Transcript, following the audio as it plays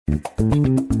This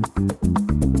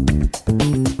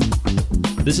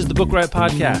is the Book Riot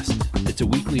Podcast. It's a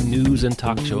weekly news and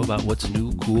talk show about what's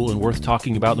new, cool, and worth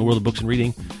talking about in the world of books and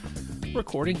reading.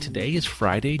 Recording today is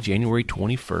Friday, January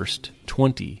 21st,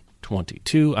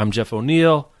 2022. I'm Jeff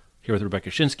O'Neill, here with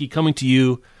Rebecca Schinsky, coming to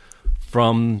you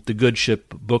from the good ship,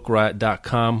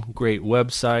 bookriot.com. Great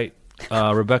website.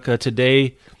 Rebecca,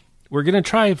 today we're going to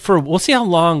try we'll see how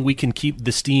long we can keep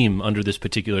the steam under this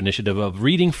particular initiative of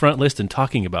reading Frontlist and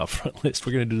talking about Frontlist.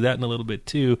 We're going to do that in a little bit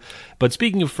too. But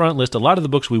speaking of Frontlist, a lot of the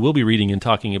books we will be reading and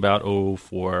talking about,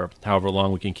 for however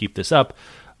long we can keep this up,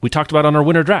 we talked about on our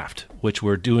winter draft, which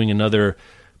we're doing another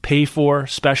pay-for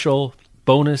special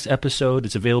bonus episode.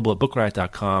 It's available at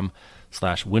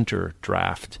bookriot.com/winter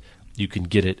draft. You can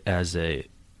get it as a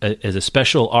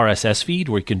special RSS feed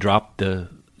where you can drop the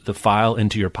file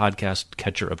into your podcast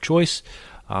catcher of choice.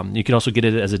 You can also get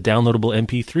it as a downloadable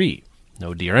MP3,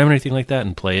 no DRM or anything like that,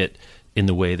 and play it in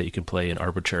the way that you can play an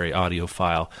arbitrary audio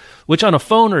file, which on a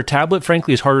phone or a tablet,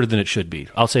 frankly, is harder than it should be.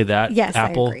 I'll say that. Yes,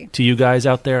 Apple, I agree. to you guys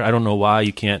out there, I don't know why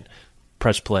you can't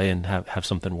press play and have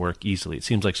something work easily. It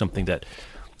seems like something that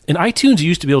in iTunes you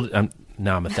used to be able to,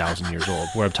 now I'm 1,000 years old,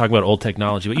 where I'm talking about old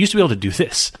technology, but you used to be able to do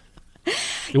this.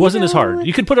 It wasn't as hard.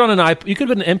 You could put it on you could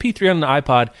put an MP3 on an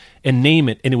iPod and name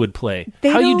it, and it would play.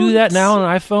 How you do that now on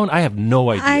an iPhone, I have no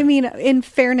idea. I mean, in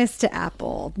fairness to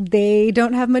Apple, they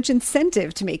don't have much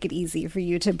incentive to make it easy for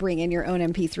you to bring in your own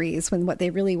MP3s when what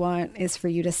they really want is for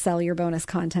you to sell your bonus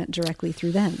content directly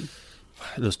through them.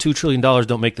 Those $2 trillion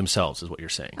don't make themselves, is what you're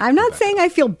saying. I'm not saying I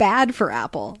feel bad for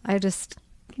Apple. I just,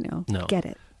 get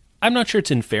it. I'm not sure it's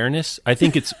in fairness. I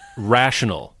think it's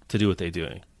rational to do what they're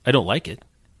doing. I don't like it.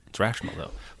 It's rational,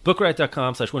 though.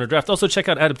 Bookriot.com/winter draft. Also, check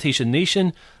out Adaptation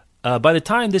Nation. By the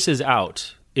time this is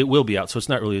out, it will be out, so it's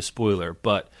not really a spoiler.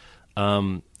 But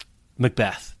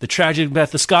Macbeth, the tragedy of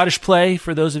Macbeth, the Scottish play,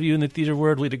 for those of you in the theater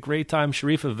world, we had a great time.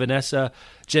 Sharifa, Vanessa,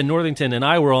 Jen Northington, and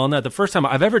I were all on that. The first time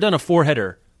I've ever done a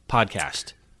four-header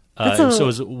podcast. So it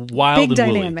was wild big and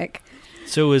dynamic. Woolly.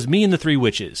 So it was me and the three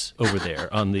witches over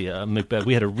there on the Macbeth.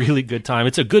 We had a really good time.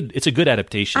 It's a good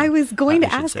adaptation. I was going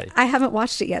to ask. I haven't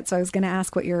watched it yet, so I was going to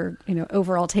ask what your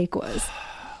overall take was.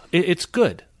 It's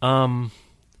good.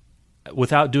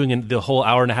 Without doing the whole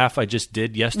hour and a half I just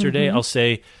did yesterday, I'll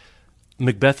say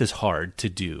Macbeth is hard to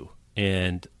do,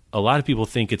 and a lot of people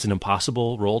think it's an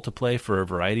impossible role to play for a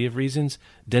variety of reasons.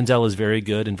 Denzel is very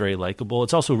good and very likable.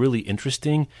 It's also really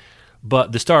interesting,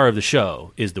 but the star of the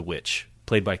show is the witch,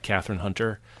 played by Catherine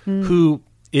Hunter, who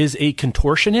is a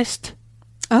contortionist.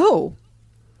 Oh.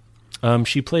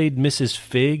 She played Mrs.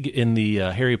 Fig in the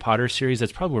Harry Potter series.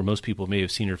 That's probably where most people may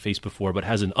have seen her face before, but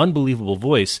has an unbelievable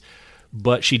voice.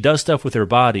 But she does stuff with her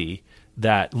body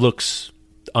that looks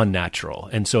unnatural.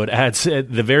 And so it adds, the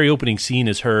very opening scene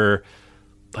is her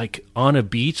like on a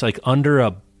beach, like under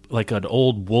an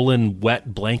old woolen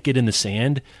wet blanket in the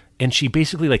sand. And she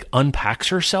basically like unpacks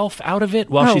herself out of it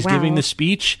while she's giving the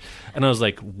speech. And I was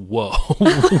like, whoa,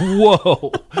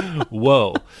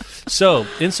 whoa. So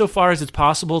insofar as it's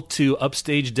possible to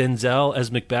upstage Denzel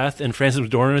as Macbeth and Frances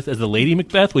McDormand as the Lady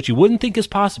Macbeth, which you wouldn't think is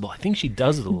possible, I think she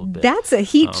does it a little bit. That's a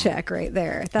heat check right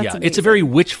there. That's amazing. It's a very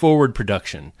witch-forward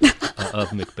production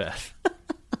of Macbeth.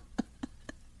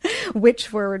 Witch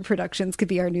Forward Productions could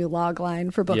be our new log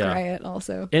line for Book Riot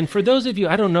also. And for those of you,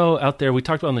 I don't know out there, we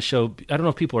talked about on the show, I don't know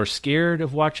if people are scared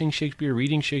of watching Shakespeare,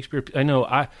 reading Shakespeare. I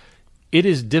know it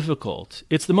is difficult.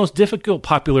 It's the most difficult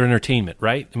popular entertainment,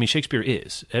 right? I mean, Shakespeare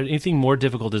is. Anything more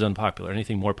difficult is unpopular.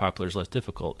 Anything more popular is less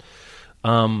difficult.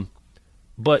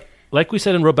 But like we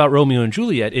said about Romeo and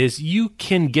Juliet, is you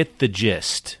can get the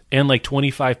gist and like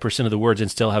 25% of the words and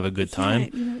still have a good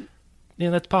time. Yeah,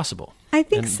 that's possible. I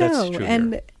think so.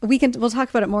 And we'll talk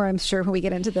about it more, I'm sure, when we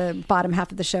get into the bottom half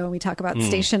of the show and we talk about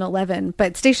Station 11.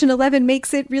 But Station 11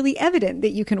 makes it really evident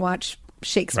that you can watch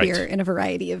Shakespeare in a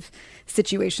variety of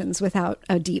situations without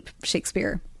a deep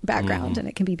Shakespeare background, and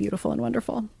it can be beautiful and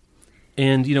wonderful.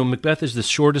 And, Macbeth is the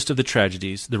shortest of the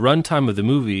tragedies. The runtime of the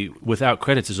movie without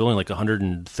credits is only like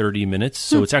 130 minutes,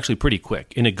 so it's actually pretty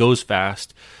quick, and it goes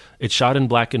fast. It's shot in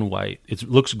black and white. It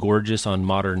looks gorgeous on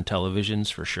modern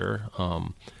televisions for sure.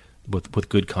 With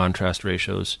good contrast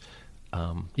ratios.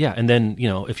 And then,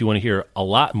 if you want to hear a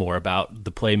lot more about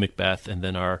the play Macbeth and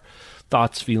then our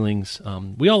thoughts, feelings,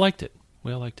 we all liked it.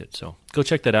 So go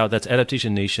check that out. That's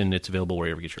Adaptation Nation. It's available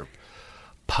wherever you get your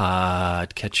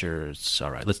podcatchers.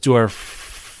 All right, let's do our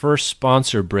first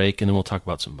sponsor break, and then we'll talk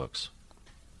about some books.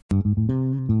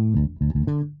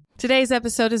 Today's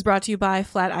episode is brought to you by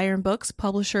Flatiron Books,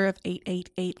 publisher of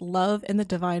 888 Love and the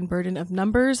Divine Burden of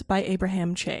Numbers by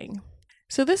Abraham Chang.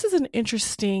 So this is an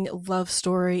interesting love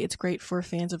story. It's great for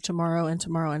fans of Tomorrow and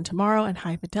Tomorrow and Tomorrow and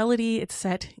High Fidelity. It's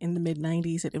set in the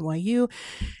mid-90s at NYU,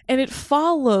 and it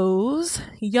follows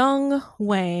young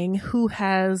Wang, who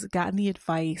has gotten the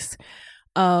advice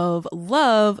of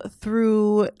love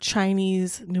through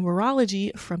Chinese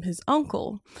numerology from his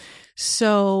uncle.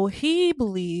 So he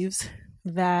believes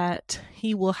that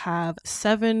he will have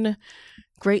 7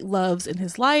 great loves in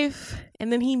his life,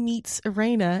 and then he meets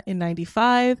Irena in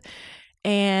 95.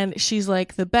 And she's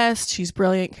like the best. She's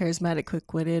brilliant, charismatic,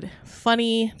 quick-witted,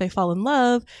 funny. They fall in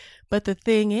love. But the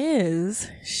thing is,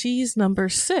 she's number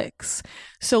 6.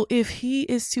 So if he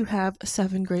is to have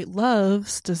 7 great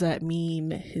loves, does that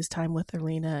mean his time with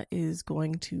Irena is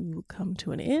going to come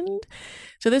to an end?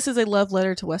 So this is a love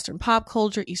letter to Western pop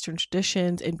culture, Eastern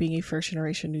traditions, and being a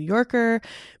first-generation New Yorker.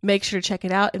 Make sure to check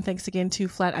it out. And thanks again to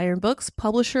Flatiron Books,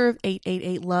 publisher of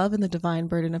 888 Love and the Divine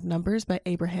Burden of Numbers by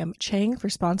Abraham Chang, for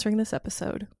sponsoring this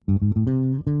episode.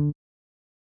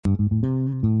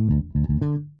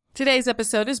 Today's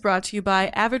episode is brought to you by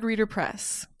Avid Reader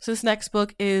Press. So this next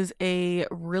book is a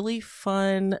really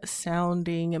fun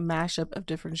sounding mashup of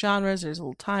different genres. There's a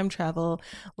little time travel,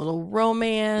 a little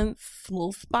romance, a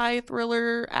little spy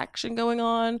thriller action going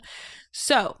on.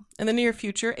 So, in the near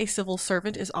future, a civil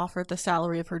servant is offered the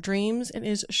salary of her dreams and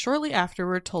is shortly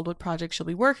afterward told what project she'll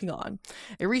be working on.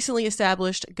 A recently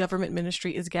established government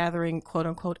ministry is gathering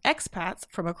quote-unquote expats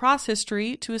from across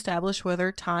history to establish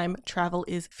whether time travel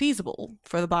is feasible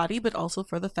for the body, but also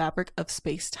for the fabric of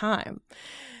space-time.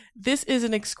 This is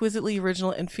an exquisitely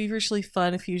original and feverishly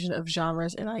fun fusion of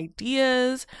genres and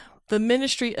ideas. The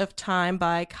Ministry of Time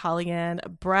by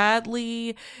Kalyan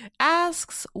Bradley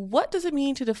asks, what does it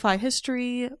mean to defy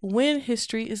history when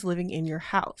history is living in your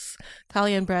house?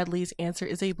 Kalyan Bradley's answer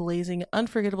is a blazing,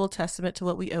 unforgettable testament to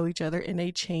what we owe each other in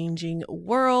a changing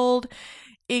world.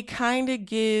 It kind of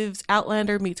gives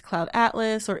Outlander meets Cloud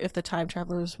Atlas, or If the Time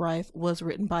Traveler's Wife was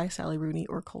written by Sally Rooney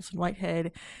or Colson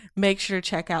Whitehead. Make sure to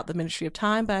check out The Ministry of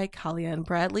Time by Kalyan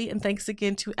Bradley. And thanks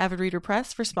again to Avid Reader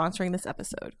Press for sponsoring this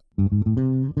episode.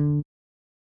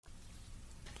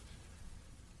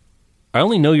 I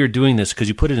only know you're doing this because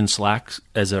you put it in Slack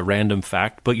as a random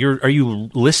fact, but are you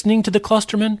listening to the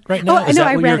Clusterman right now? Oh, no,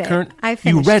 I read it. I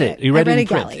finished You read it. You read it in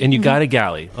print, galley. and you got a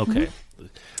galley. Okay.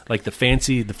 Like the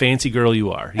fancy girl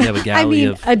you are. You have a galley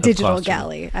a digital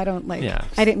galley. I don't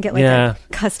I didn't get a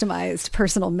customized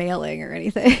personal mailing or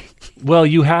anything. Well,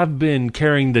 you have been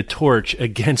carrying the torch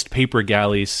against paper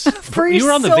galleys. You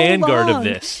were on the vanguard of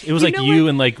this. It was like you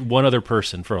and like one other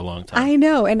person for a long time. I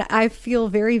know, and I feel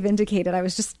very vindicated. I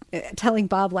was just telling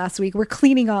Bob last week, we're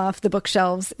cleaning off the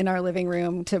bookshelves in our living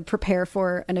room to prepare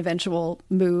for an eventual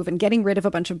move and getting rid of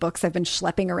a bunch of books I've been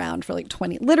schlepping around for like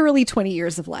literally 20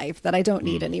 years of life that I don't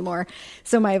need anymore.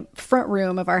 So my front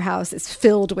room of our house is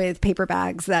filled with paper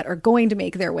bags that are going to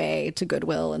make their way to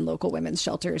Goodwill and local women's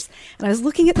shelters. And I was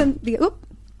looking at them the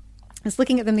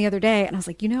other day, and I was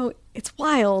like, it's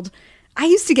wild. I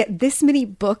used to get this many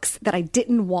books that I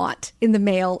didn't want in the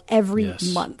mail every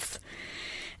month.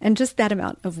 And just that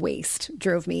amount of waste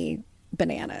drove me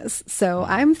bananas. So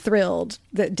I'm thrilled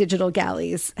that digital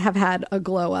galleys have had a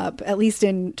glow up, at least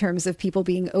in terms of people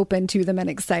being open to them and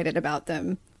excited about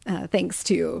them, thanks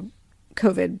to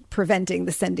COVID preventing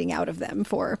the sending out of them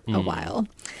for a while.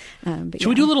 Should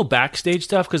we do a little backstage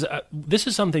stuff? Because this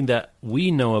is something that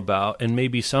we know about and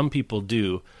maybe some people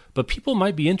do, but people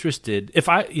might be interested.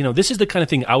 This is the kind of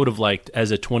thing I would have liked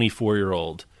as a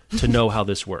 24-year-old to know how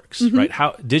this works, right?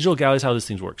 How digital galleys, how this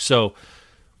thing works. So,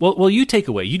 well, you take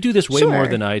away. You do this way more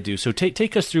than I do. So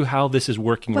take us through how this is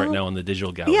working right now on the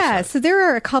digital gallery side. So there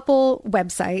are a couple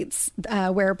websites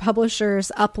where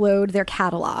publishers upload their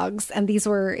catalogs, and these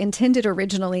were intended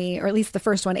originally, or at least the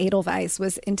first one, Edelweiss,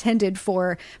 was intended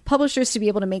for publishers to be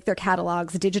able to make their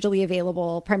catalogs digitally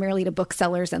available primarily to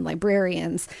booksellers and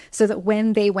librarians, so that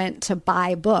when they went to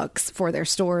buy books for their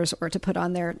stores or to put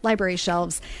on their library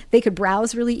shelves, they could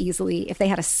browse really easily. If they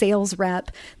had a sales rep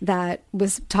that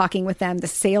was talking with them, the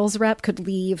sales rep could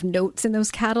leave notes in those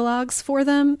catalogs for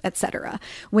them, etc.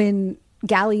 When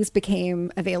galleys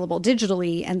became available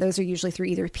digitally, and those are usually through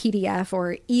either PDF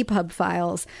or EPUB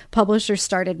files, publishers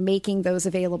started making those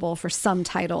available for some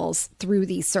titles through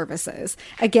these services.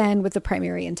 Again, with the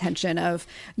primary intention of,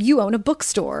 you own a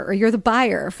bookstore or you're the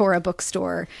buyer for a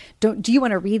bookstore. Do you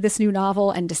want to read this new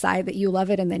novel and decide that you love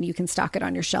it, and then you can stock it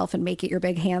on your shelf and make it your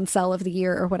big hand sell of the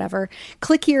year or whatever?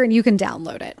 Click here and you can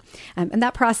download it. And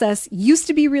that process used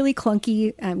to be really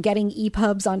clunky. Getting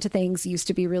EPUBs onto things used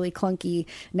to be really clunky.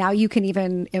 Now you can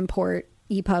even import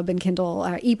EPUB and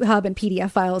EPUB and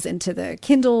PDF files into the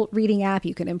Kindle reading app.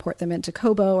 You can import them into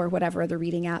Kobo or whatever other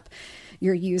reading app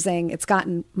you're using. It's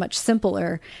gotten much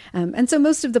simpler. And so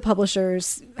most of the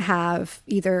publishers have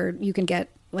either, you can get,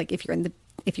 like, if you're in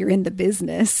the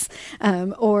business,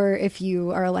 or if you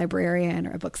are a librarian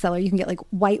or a bookseller, you can get like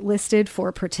whitelisted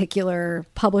for particular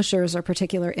publishers or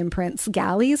particular imprints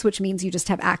galleys, which means you just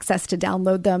have access to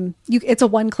download them. It's a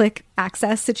one-click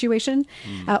access situation,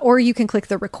 or you can click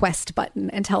the request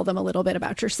button and tell them a little bit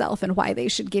about yourself and why they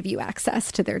should give you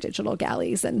access to their digital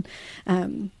galleys. And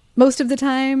most of the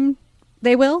time,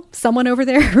 they will. Someone over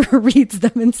there reads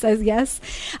them and says yes.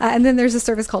 And then there's a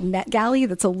service called NetGalley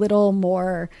that's a little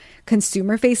more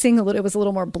consumer facing. It was a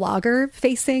little more blogger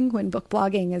facing when book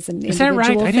blogging is an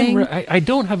individual thing. I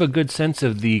don't have a good sense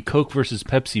of the Coke versus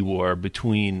Pepsi war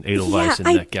between Edelweiss and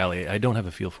NetGalley. I don't have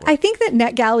a feel for it. I think that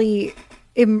NetGalley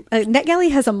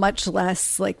has a much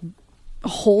less of a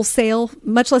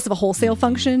wholesale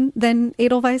function than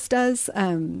Edelweiss does.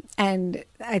 And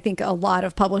I think a lot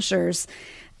of publishers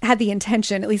had the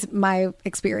intention, at least my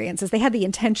experience, is they had the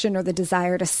intention or the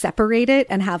desire to separate it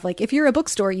and have, like, if you're a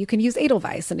bookstore, you can use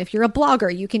Edelweiss, and if you're a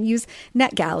blogger, you can use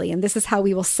NetGalley, and this is how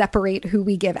we will separate who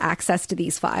we give access to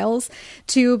these files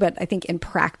to. But I think in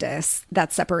practice,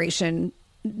 that separation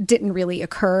didn't really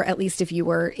occur, at least if you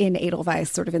were in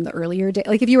Edelweiss sort of in the earlier day.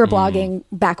 Like if you were blogging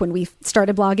back when we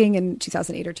started blogging in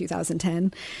 2008 or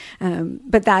 2010.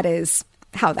 But that is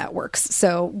how that works.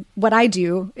 So what I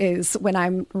do is when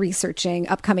I'm researching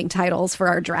upcoming titles for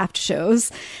our draft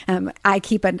shows, I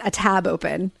keep a tab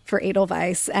open for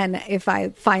Edelweiss. And if I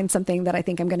find something that I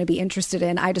think I'm going to be interested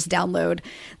in, I just download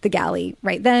the galley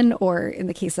right then, or in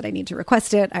the case that I need to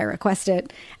request it, I request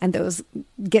it, and those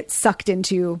get sucked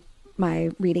into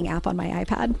my reading app on my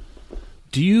iPad.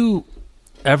 Do you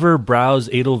ever browse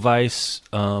Edelweiss,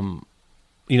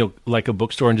 like a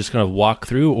bookstore and just kind of walk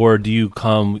through, or do you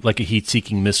come like a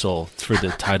heat-seeking missile for the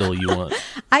title you want?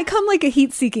 I come like a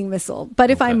heat-seeking missile, but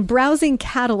if I'm browsing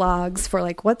catalogs for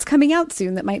like what's coming out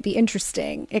soon that might be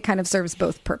interesting, it kind of serves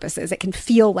both purposes. It can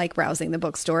feel like browsing the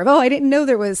bookstore of, I didn't know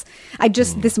there was,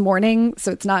 this morning,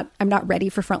 so I'm not ready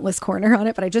for Frontlist Corner on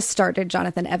it, but I just started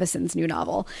Jonathan Evison's new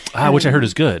novel. Which I heard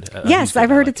is good. Yes, I've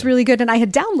heard it's really good, and I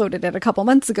had downloaded it a couple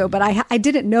months ago, but I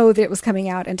didn't know that it was coming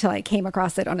out until I came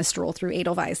across it on a stroll through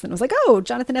Edelweiss and was like,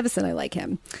 Jonathan Evison, I like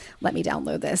him. Let me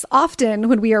download this. Often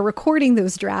when we are recording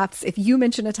those drafts, if you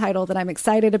mention a title that I'm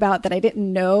excited about that I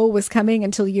didn't know was coming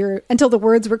until the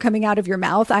words were coming out of your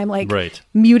mouth, I'm like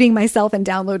muting myself and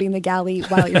downloading the galley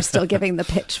while you're still giving the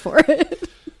pitch for it.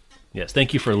 Yes,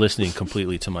 thank you for listening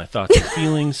completely to my thoughts and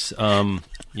feelings.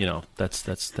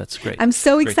 That's great. I'm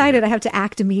so excited. I have to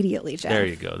act immediately, Jeff. There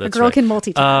you go. That's a girl can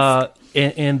multitask.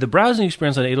 And the browsing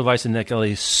experience on Edelweiss and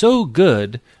NetGalley is so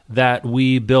good that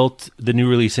we built the new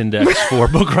release index for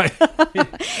book writing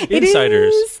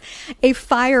insiders. It is a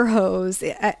fire hose.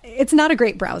 It's not a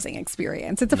great browsing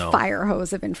experience. It's a fire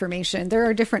hose of information. There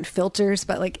are different filters,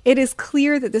 but it is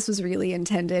clear that this was really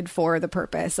intended for the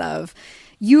purpose of,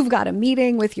 you've got a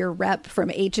meeting with your rep from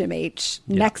HMH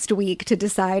next week to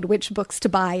decide which books to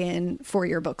buy in for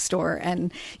your bookstore.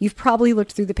 And you've probably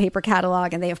looked through the paper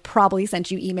catalog and they have probably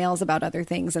sent you emails about other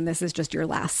things. And this is just your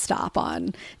last stop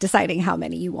on deciding how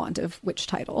many you want of which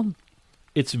title.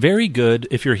 It's very good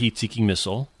if you're a heat-seeking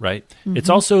missile, right? Mm-hmm. It's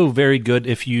also very good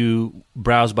if you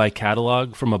browse by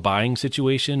catalog from a buying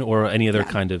situation or any other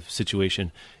kind of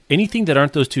situation. Anything that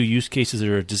aren't those two use cases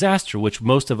are a disaster, which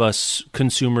most of us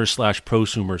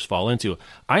consumers/prosumers fall into.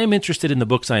 I am interested in the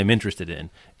books I am interested in.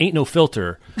 Ain't no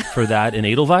filter for that in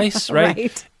Edelweiss,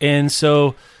 right? And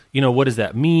so, what does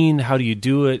that mean? How do you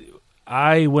do it?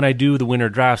 When I do the winter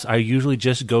drafts, I usually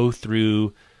just go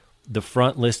through the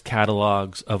front list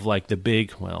catalogs of the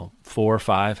big, 4 or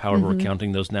 5, however we're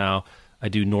counting those now. I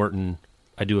do Norton,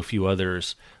 I do a few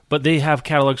others, but they have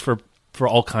catalogs for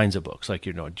all kinds of books.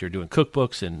 You're doing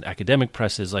cookbooks and academic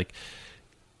presses.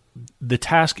 The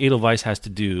task Edelweiss has to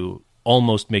do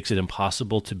almost makes it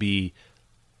impossible to be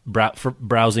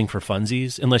browsing for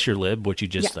funsies, unless you're lib, which you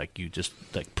just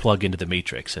plug into the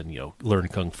matrix and learn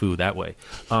kung fu that way.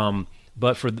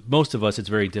 But for most of us, it's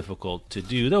very difficult to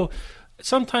do, though.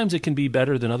 Sometimes it can be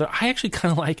better than other. I actually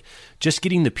kind of like just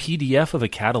getting the PDF of a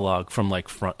catalog from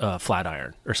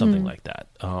Flatiron or something like that.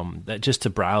 That just to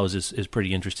browse is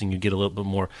pretty interesting. You get a little bit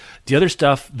more. The other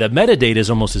stuff, the metadata is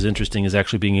almost as interesting as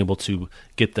actually being able to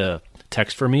get the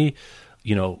text for me.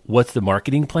 What's the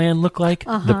marketing plan look like?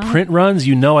 The print runs,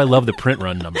 I love the print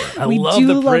run number. I love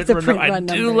the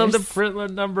print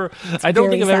run number. I don't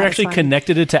think I've ever actually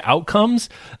connected it to outcomes.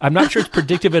 I'm not sure it's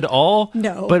predictive at all.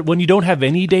 No. But when you don't have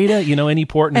any data, any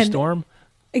port in a storm.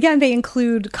 Again, they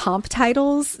include comp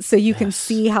titles, so you can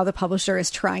see how the publisher is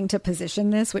trying to position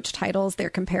this, which titles they're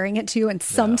comparing it to. And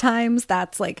sometimes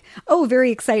that's like, oh,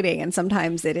 very exciting. And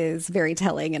sometimes it is very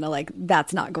telling and like,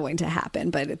 that's not going to happen,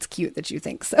 but it's cute that you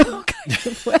think so kind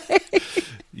of way.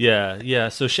 Yeah.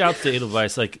 So shouts to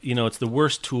Edelweiss. Like, it's the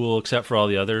worst tool except for all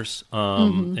the others.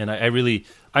 And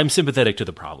I'm sympathetic to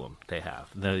the problem they have.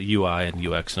 The UI and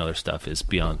UX and other stuff is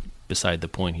beside the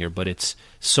point here, but it's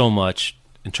so much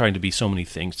and trying to be so many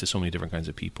things to so many different kinds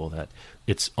of people that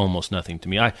it's almost nothing to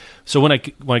me. So when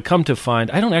I come to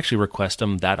find, I don't actually request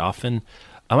them that often.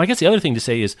 I guess the other thing to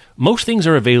say is most things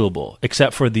are available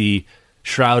except for the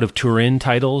Shroud of Turin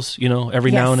titles,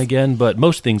 every now and again, but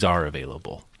most things are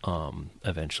available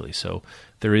eventually. So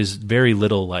there is very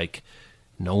little like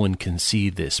no one can see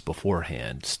this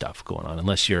beforehand stuff going on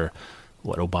unless you're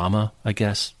Obama, I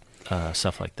guess.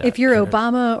 Stuff like that. If you're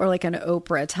Obama or like an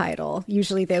Oprah title,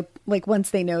 usually they like once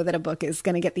they know that a book is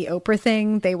going to get the Oprah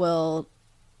thing, they will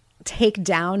take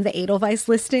down the Edelweiss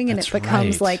listing and it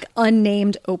becomes like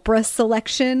unnamed Oprah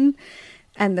selection.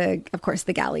 And of course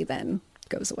the galley then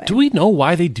goes away. Do we know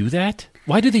why they do that?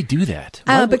 Why do they do that?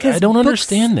 Because I don't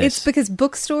understand this. It's because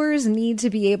bookstores need to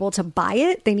be able to buy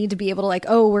it. They need to be able to like,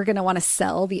 oh, we're going to want to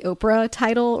sell the Oprah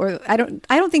title. Or I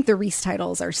don't think the Reese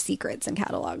titles are secrets in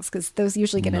catalogs because those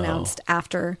usually get announced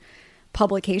after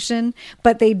publication,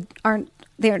 but they aren't.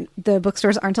 The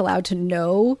bookstores aren't allowed to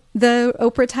know the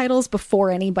Oprah titles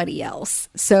before anybody else.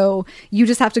 So you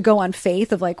just have to go on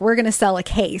faith of like, we're going to sell a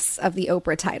case of the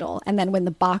Oprah title. And then when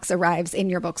the box arrives in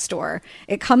your bookstore,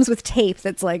 it comes with tape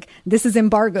that's like, this is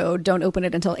embargoed. Don't open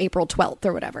it until April 12th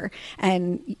or whatever.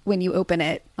 And when you open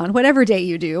it on whatever day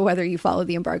you do, whether you follow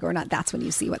the embargo or not, that's when you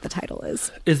see what the title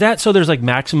is. Is that so there's like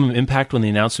maximum impact when the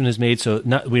announcement is made? So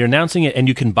we're announcing it and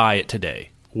you can buy it today.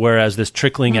 Whereas this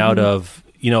trickling out of,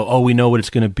 we know what it's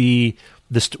going to be.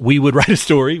 We would write a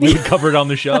story. We would cover it on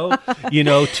the show,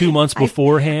 2 months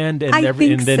beforehand.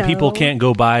 And then people can't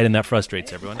go buy it, and that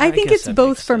frustrates everyone. I think it's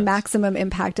both for maximum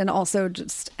impact and also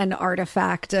just an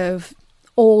artifact of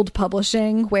old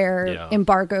publishing where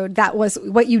embargoed, that was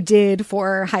what you did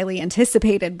for highly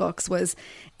anticipated books was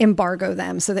embargo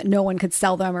them so that no one could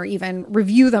sell them or even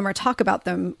review them or talk about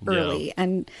them early.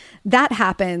 And that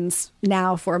happens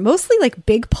now for mostly like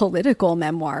big political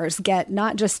memoirs get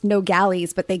not just no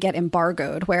galleys, but they get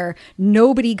embargoed where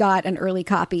nobody got an early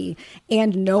copy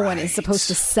and no one is supposed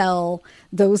to sell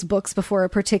those books before a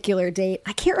particular date.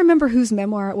 I can't remember whose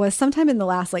memoir it was. Sometime in the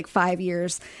last like 5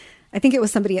 years, I think it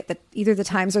was somebody at either the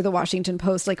Times or the Washington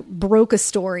Post like broke a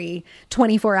story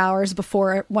 24 hours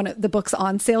before one of the book's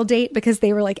on sale date because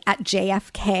they were like at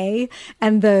JFK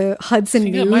and the Hudson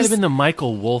News. It might have been the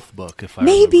Michael Wolff book, if I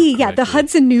maybe, remember the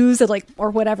Hudson News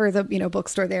or whatever the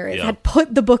bookstore there is had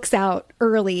put the books out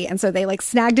early, and so they like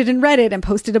snagged it and read it and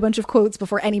posted a bunch of quotes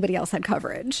before anybody else had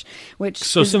coverage.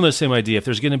 Similar, same idea. If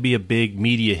there's going to be a big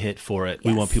media hit for it,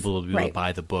 we want people to be able to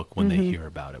buy the book when they hear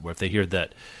about it. Where if they hear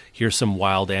that. Here's some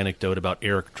wild anecdote about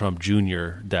Eric Trump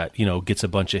Jr. that, gets a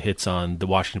bunch of hits on the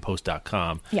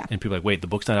WashingtonPost.com. Yeah. And people are like, wait, the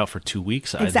book's not out for 2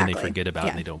 weeks? Exactly. Then they forget about it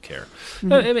and they don't care.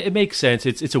 Mm-hmm. It makes sense.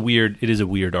 It is a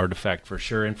weird artifact for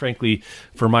sure. And frankly,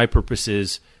 for my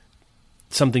purposes,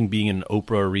 something being an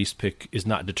Oprah or Reese pick is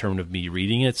not determined of me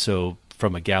reading it. So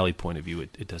from a galley point of view,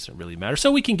 it doesn't really matter.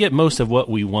 So we can get most of what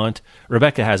we want.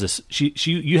 Rebecca has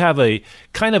you have a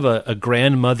kind of a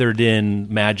grandmothered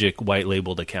in magic white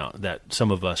labeled account that some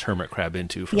of us hermit crab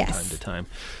into from time to time.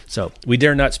 So we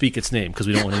dare not speak its name because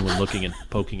we don't want anyone looking and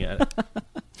poking at it.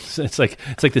 So it's like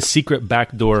the secret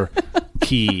backdoor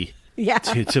key.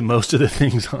 To most of the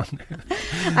things on there.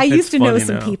 I used to know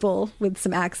some people with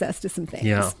some access to some things.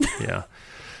 Yeah.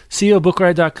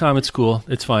 COBookriot.com. It's cool.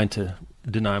 It's fine to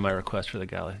deny my request for the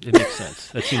galley. It makes sense.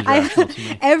 That seems rational to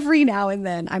me. Every now and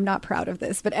then, I'm not proud of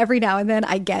this, but every now and then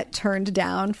I get turned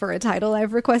down for a title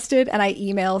I've requested, and I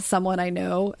email someone I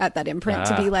know at that imprint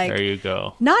to be like, there you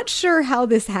go. Not sure how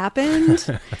this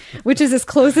happened, which is as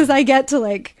close as I get to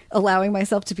like allowing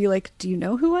myself to be like, do you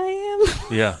know who I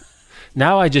am? Yeah.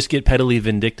 Now I just get pettily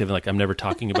vindictive, like I'm never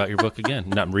talking about your book again.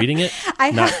 Not reading it,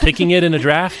 not picking it in a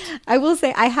draft. I will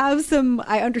say I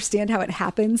understand how it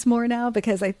happens more now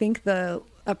because I think the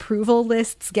approval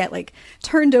lists get like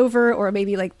turned over, or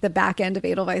maybe like the back end of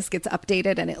Edelweiss gets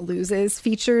updated and it loses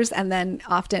features. And then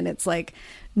often it's like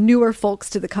newer folks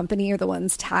to the company are the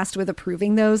ones tasked with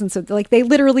approving those. And so like they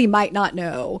literally might not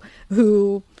know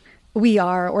who we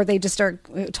are, or they just are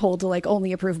told to like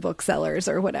only approve booksellers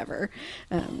or whatever.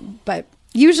 But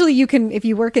usually you can, if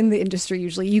you work in the industry,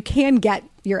 usually you can get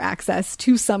your access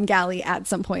to some galley at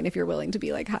some point if you're willing to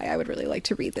be like, hi, I would really like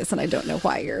to read this and I don't know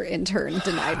why your intern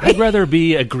denied me. I'd rather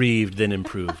be aggrieved than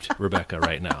improved, Rebecca,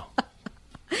 right now.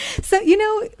 So,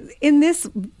 in this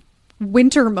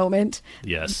winter moment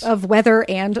of weather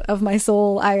and of my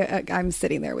soul, I'm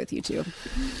sitting there with you too.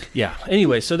 Yeah.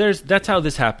 Anyway, so that's how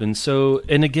this happens. So,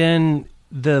 and again,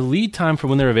 the lead time for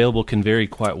when they're available can vary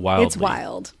quite wildly. It's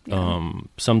wild. Yeah.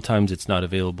 Sometimes it's not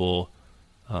available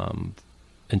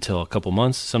until a couple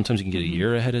months. Sometimes you can get a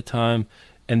year ahead of time.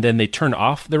 And then they turn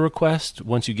off the request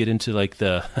once you get into like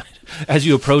as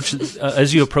you approach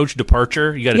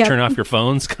departure, you got to turn off your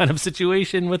phones kind of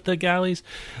situation with the galleys,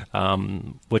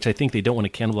 which I think they don't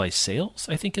want to cannibalize sales,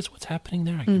 I think is what's happening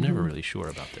there. I'm never really sure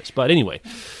about this. But anyway,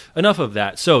 enough of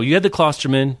that. So you had the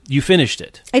Klosterman, you finished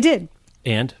it. I did.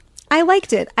 And? I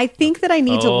liked it. I think that I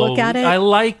need to look at it. I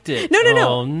liked it. No.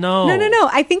 Oh, no.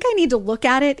 I think I need to look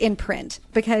at it in print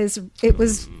because it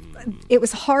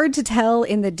was hard to tell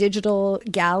in the digital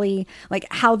galley, like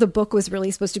how the book was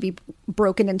really supposed to be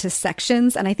broken into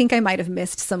sections. And I think I might have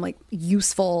missed some like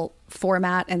useful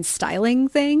format and styling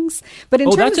things. But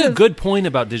in terms that's a good point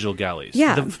about digital galleys.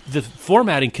 Yeah. The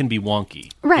formatting can be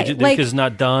wonky. Right. It's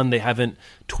not done. They haven't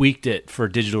tweaked it for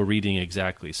digital reading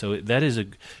exactly. So that is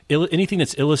anything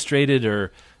that's illustrated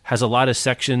or has a lot of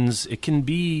sections, it can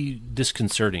be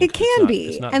disconcerting. It can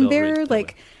be. And they're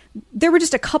like... There were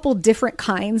just a couple different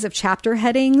kinds of chapter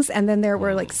headings, and then there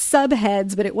were like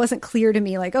subheads, but it wasn't clear to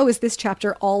me like, oh, is this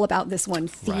chapter all about this one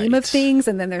theme of things?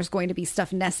 And then there's going to be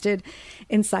stuff nested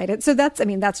inside it. So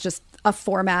that's just a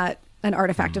format, an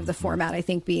artifact of the format, I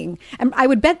think and I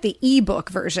would bet the ebook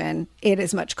version, it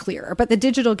is much clearer. But the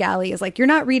digital galley is like, you're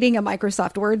not reading a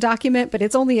Microsoft Word document, but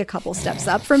it's only a couple steps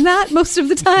up from that most of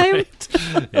the time.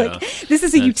 This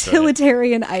is a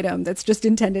utilitarian item that's just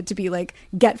intended to be like,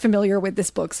 get familiar with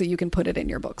this book so you can put it in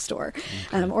your bookstore,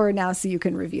 or now so you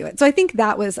can review it. So I think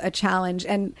that was a challenge.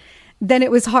 And then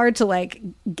it was hard to like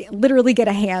literally get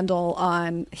a handle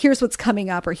on here's what's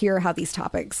coming up or here are how these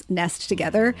topics nest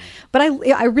together. But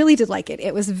I really did like it.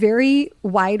 It was very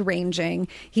wide ranging.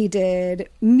 He did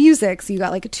music. So you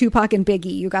got like Tupac and Biggie.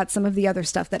 You got some of the other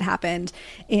stuff that happened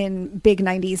in big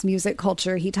 90s music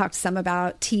culture. He talked some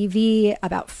about TV,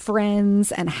 about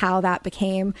Friends and how that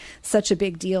became such a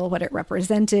big deal, what it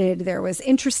represented. There was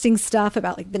interesting stuff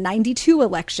about like the 92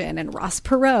 election and Ross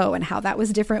Perot and how that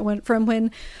was different from when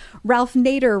Ralph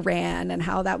Nader ran and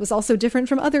how that was also different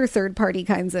from other third-party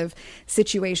kinds of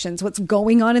situations, what's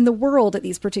going on in the world at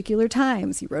these particular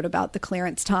times. He wrote about the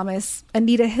Clarence Thomas,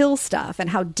 Anita Hill stuff and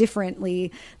how differently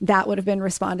that would have been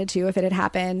responded to if it had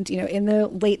happened, in the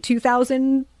late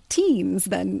 2000 teens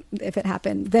than if it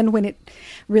happened, then when it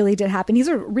really did happen. He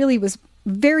really was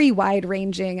very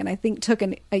wide-ranging and I think took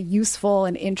a useful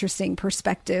and interesting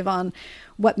perspective on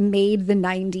what made the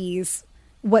 90s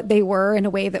what they were in a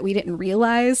way that we didn't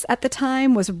realize at the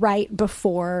time was right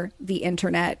before the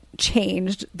internet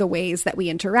changed the ways that we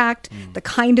interact, the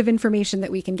kind of information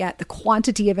that we can get, the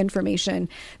quantity of information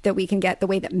that we can get, the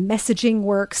way that messaging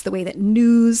works, the way that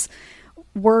news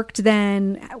worked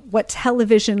then, what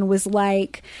television was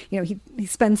like. He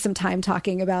spends some time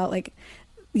talking about like,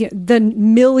 the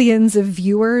millions of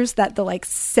viewers that the like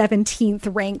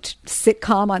 17th ranked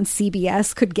sitcom on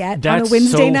CBS could get on a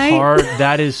Wednesday night. Hard.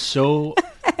 That is so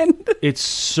it's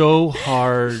so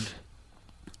hard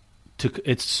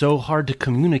to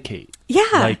communicate. Yeah.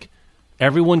 Like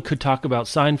everyone could talk about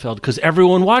Seinfeld because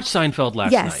everyone watched Seinfeld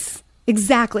last night. Yes,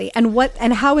 exactly.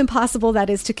 And how impossible that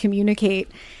is to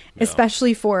communicate,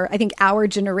 especially for, I think, our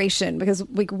generation, because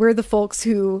we're the folks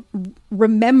who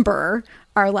remember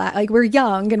our we're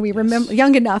young and we remember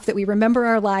young enough that we remember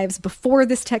our lives before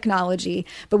this technology,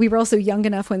 but we were also young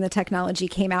enough when the technology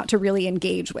came out to really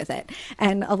engage with it.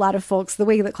 And a lot of folks, the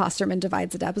way that Klosterman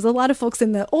divides it up is a lot of folks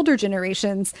in the older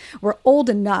generations were old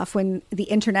enough when the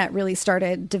internet really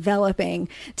started developing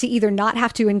to either not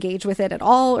have to engage with it at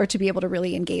all or to be able to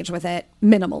really engage with it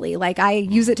minimally. Like I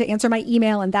use it to answer my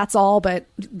email and that's all, but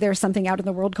there's something out in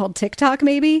the world called TikTok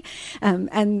maybe.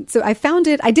 And so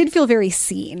I did feel very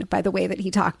seen by the way that he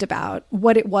talked about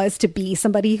what it was to be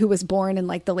somebody who was born in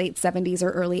like the late 70s or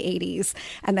early 80s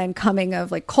and then coming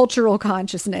of like cultural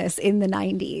consciousness in the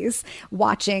 90s,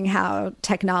 watching how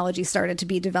technology started to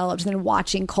be developed and then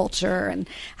watching culture and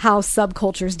how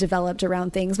subcultures developed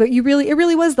around things. But it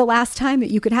really was the last time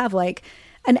that you could have like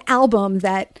an album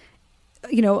that,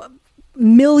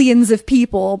 millions of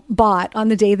people bought on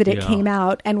the day that it came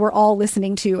out and we're all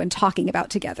listening to and talking about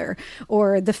together,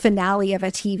 or the finale of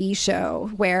a TV show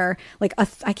where like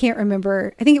I can't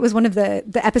remember, I think it was one of the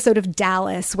episode of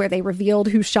Dallas where they revealed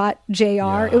who shot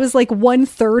JR. It was like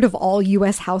 1/3 of all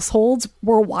US households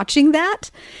were watching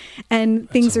that, and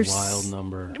things are a wild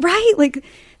number, right? Like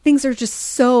things are just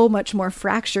so much more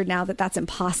fractured now that that's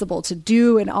impossible to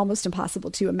do and almost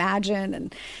impossible to imagine.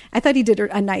 And I thought he did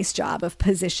a nice job of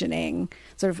positioning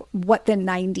sort of what the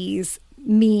 90s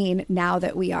mean now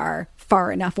that we are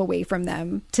far enough away from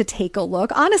them to take a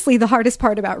look. Honestly, the hardest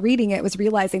part about reading it was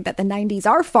realizing that the 90s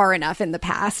are far enough in the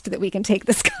past that we can take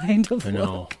this kind of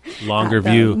look. Longer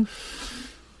view.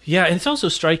 Yeah, and it's also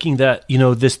striking that,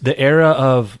 the era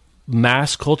of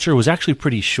mass culture was actually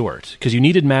pretty short because you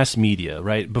needed mass media,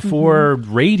 right? Before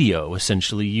radio,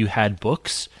 essentially, you had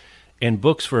books, and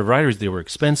books for writers, they were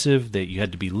expensive. You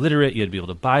had to be literate. You had to be able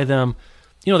to buy them.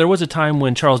 There was a time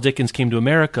when Charles Dickens came to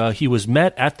America, he was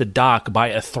met at the dock by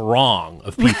a throng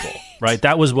of people, right?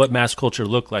 That was what mass culture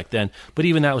looked like then. But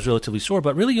even that was relatively short.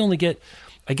 But really you only get,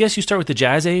 I guess you start with the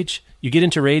Jazz Age, you get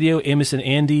into radio, Amos and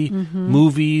Andy,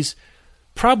 movies,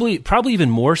 probably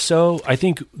even more so. I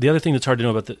think the other thing that's hard to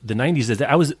know about the 90s is that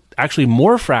I was actually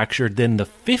more fractured than the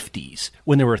 50s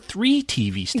when there were 3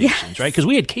 TV stations, right? Because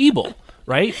we had cable,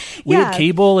 right? We had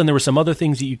cable and there were some other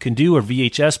things that you can do, or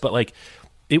VHS, but like,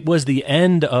 it was the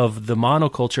end of the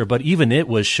monoculture, but even it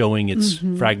was showing its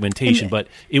fragmentation, but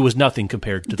it was nothing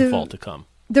compared to the fall to come.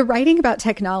 The writing about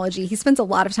technology, he spends a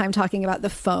lot of time talking about the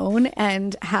phone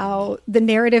and how the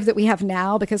narrative that we have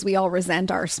now, because we all resent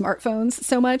our smartphones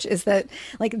so much, is that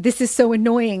like, this is so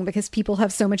annoying because people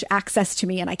have so much access to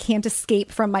me and I can't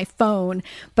escape from my phone.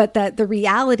 But that the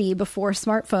reality before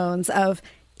smartphones of,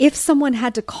 if someone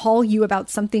had to call you about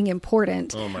something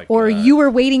important or you were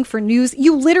waiting for news,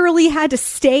 you literally had to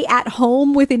stay at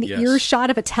home within earshot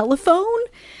of a telephone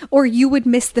or you would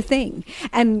miss the thing.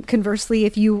 And conversely,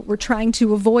 if you were trying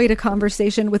to avoid a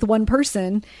conversation with one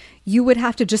person, you would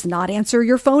have to just not answer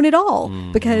your phone at all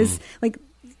because like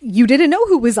you didn't know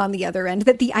who was on the other end,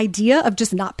 that the idea of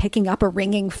just not picking up a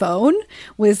ringing phone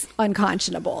was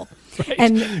unconscionable. Right.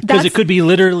 And because it could be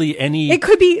literally any, it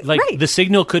could be like the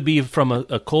signal could be from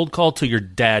a cold call to your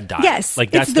dad dying. Yes.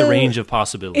 Like that's the range of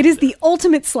possibility. It is the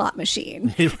ultimate slot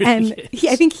machine. It really is.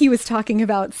 I think he was talking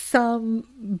about some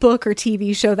book or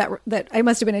TV show that I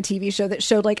must have been a TV show that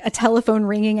showed like a telephone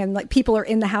ringing and like people are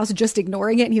in the house just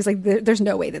ignoring it. And he was like, there's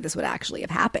no way that this would actually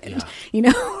have happened,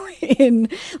 in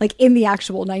the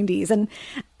actual 90s. And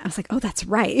I was like, oh, that's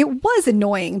right. It was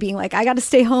annoying being like, I got to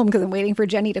stay home because I'm waiting for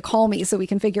Jenny to call me so we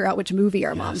can figure out which movie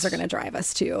our moms are going to drive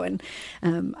us to. And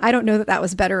I don't know that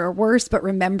was better or worse, but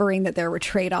remembering that there were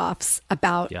trade-offs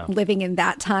about living in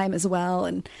that time as well.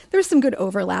 And there's some good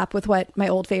overlap with what my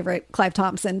old favorite Clive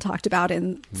Thompson talked about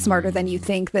in Smarter Than You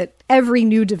Think, that every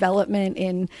new development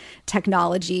in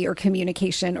technology or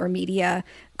communication or media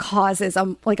causes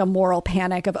a moral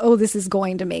panic of, oh, this is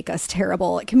going to make us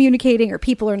terrible at communicating, or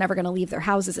people are never going to leave their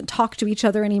houses and talk to each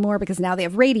other anymore because now they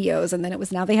have radios, and then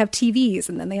now they have TVs,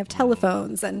 and then they have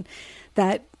telephones, and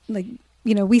that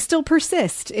we still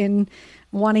persist in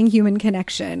wanting human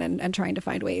connection and trying to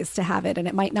find ways to have it. And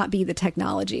it might not be the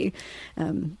technology.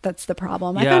 That's the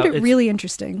problem. I found it really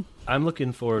interesting. I'm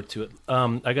looking forward to it.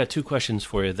 I got 2 questions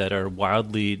for you that are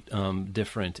wildly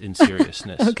different in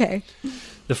seriousness. Okay.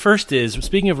 The first is,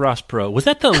 speaking of Ross Perot, was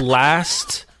that the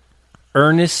last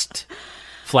Ernest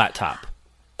flat top?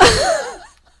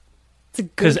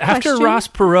 Because after Ross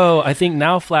Perot, I think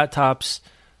now flat tops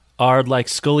are like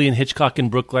Scully and Hitchcock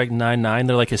and Brooklyn Nine-Nine.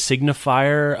 They're like a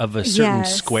signifier of a certain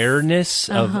squareness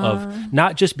of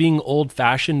not just being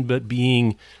old-fashioned, but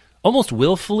being almost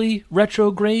willfully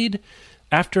retrograde.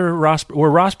 After Ross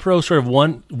Perot sort of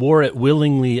wore it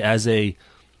willingly as a,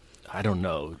 I don't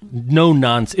know, no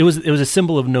nonsense. It was a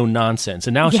symbol of no nonsense,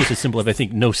 and now it's just a symbol of, I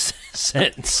think, no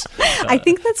sense. I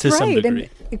think that's right.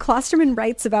 And Klosterman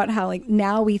writes about how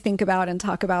now we think about and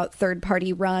talk about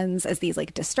third-party runs as these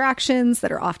distractions that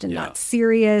are often not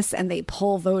serious, and they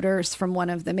pull voters from one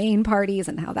of the main parties,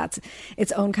 and how that's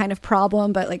its own kind of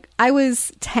problem. But I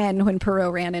was 10 when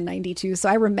Perot ran in 92, so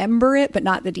I remember it, but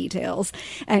not the details.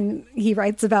 And he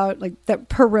writes about that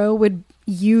Perot would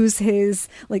use his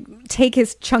take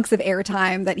his chunks of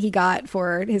airtime that he got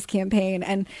for his campaign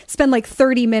and spend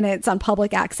 30 minutes on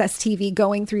public access TV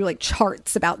going through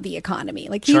charts about the economy.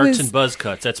 Charts and buzz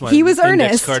cuts. That's my index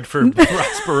earnest card for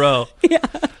Ross Perot.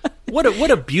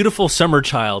 What a beautiful summer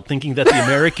child thinking that the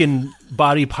American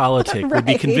body politic would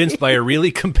be convinced by a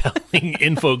really compelling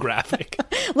infographic.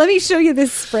 Let me show you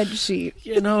this spreadsheet.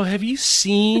 Have you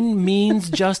seen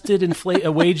wage-adjusted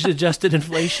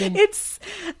inflation?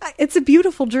 It's a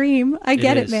beautiful dream. I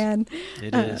get it, man.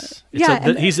 It is.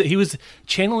 He was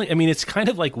channeling. I mean, it's kind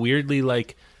of weirdly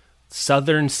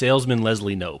Southern salesman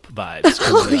Leslie Knope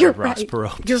vibes. You're Ross right.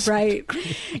 Perot. You're right.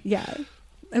 Yeah.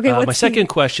 Okay. My second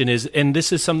question is, and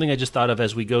this is something I just thought of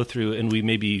as we go through, and we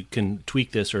maybe can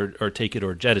tweak this or take it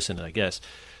or jettison it, I guess.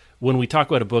 When we talk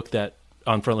about a book that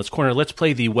on Frontless Corner, let's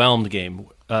play the whelmed game.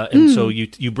 And so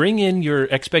you bring in your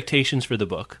expectations for the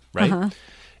book, right?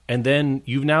 And then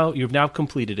you've now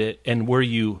completed it. And were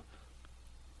you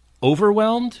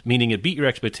overwhelmed, meaning it beat your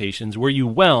expectations? Were you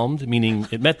whelmed, meaning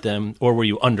it met them? Or were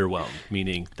you underwhelmed,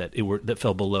 meaning that that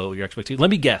fell below your expectations?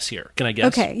 Let me guess here. Can I guess?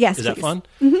 Okay, yes, Is please. that fun?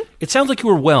 It sounds like you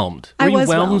were whelmed. Were you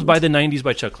whelmed by the 90s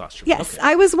by Chuck Klosterman? Yes, Okay.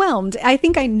 I was whelmed. I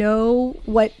think I know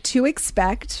what to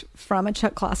expect from a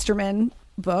Chuck Klosterman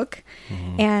book.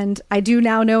 And I do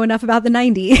now know enough about the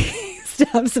 90s to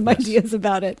have some ideas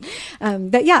about it.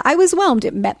 But yeah, I was whelmed.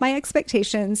 It met my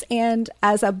expectations. And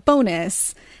as a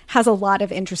bonus, has a lot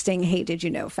of interesting, hey, did you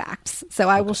know facts. So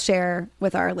I will share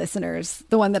with our listeners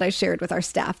the one that I shared with our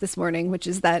staff this morning, which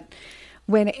is that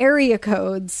when area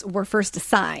codes were first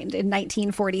assigned in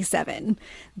 1947,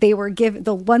 they were given,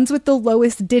 the ones with the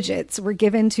lowest digits were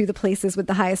given to the places with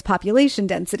the highest population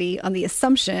density on the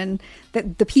assumption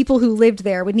that the people who lived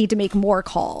there would need to make more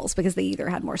calls because they either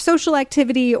had more social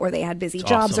activity or they had busy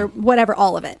jobs or whatever,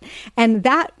 all of it. And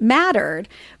that mattered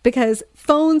because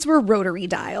phones were rotary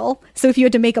dial. So if you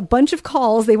had to make a bunch of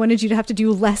calls, they wanted you to have to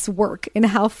do less work in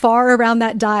how far around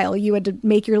that dial you had to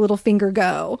make your little finger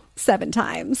go 7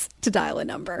 times to dial a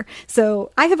number.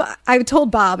 So I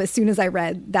told Bob as soon as I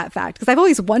read that fact, because I've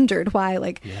always wondered why,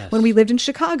 when we lived in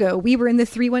Chicago, we were in the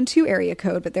 312 area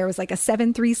code, but there was like a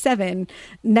 737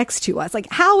 next to us. Like,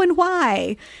 how and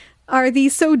why are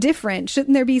these so different?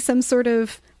 Shouldn't there be some sort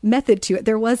of method to it?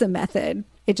 There was a method.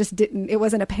 It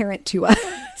wasn't apparent to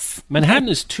us. Manhattan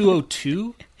is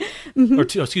 202 or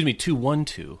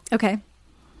 212. Okay.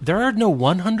 There are no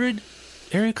 100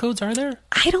 area codes, are there?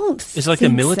 I don't Is it like the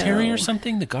military or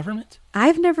something, the government?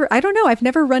 I don't know. I've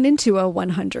never run into a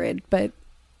 100, but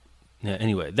yeah,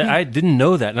 anyway, I didn't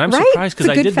know that, and I'm surprised because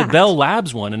I did the Bell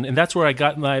Labs one, and that's where I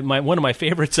got my one of my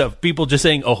favorites of people just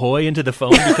saying ahoy into the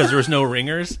phone because there was no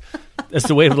ringers. That's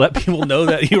the way to let people know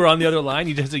that you were on the other line.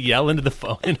 You just have to yell into the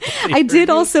phone. I did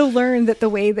also learn that the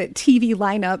way that TV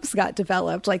lineups got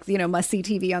developed, like, must-see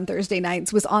TV on Thursday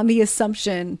nights, was on the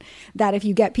assumption that if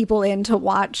you get people in to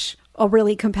watch a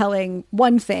really compelling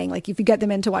one thing, like if you get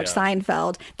them in to watch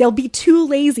Seinfeld, they'll be too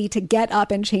lazy to get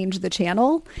up and change the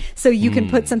channel. So you can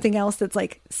put something else that's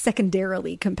like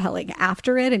secondarily compelling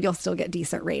after it and you'll still get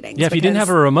decent ratings. Yeah, if you didn't have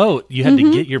a remote, you had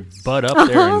to get your butt up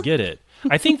there and get it.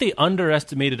 I think they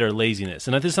underestimated our laziness.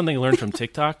 And this is something I learned from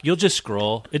TikTok. You'll just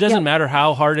scroll. It doesn't matter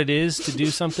how hard it is to do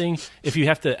something. If you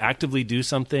have to actively do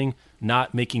something,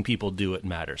 not making people do it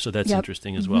matters. So that's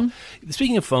interesting as well.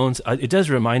 Speaking of phones, it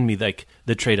does remind me like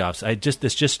the trade-offs.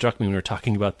 This just struck me when we were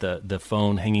talking about the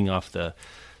phone hanging off the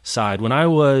side. When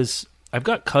I've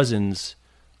got cousins.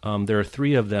 There are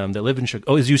 3 of them that live in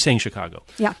Chicago. Oh, as you saying Chicago.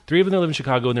 Yeah. 3 of them that live in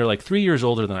Chicago, and they're like 3 years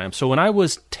older than I am. So when I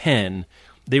was 10,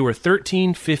 they were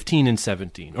 13, 15, and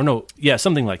 17. Or no, yeah,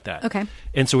 something like that. Okay.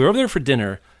 And so we were over there for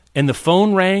dinner, and the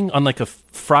phone rang on like a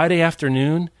Friday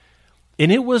afternoon,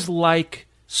 and it was like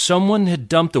someone had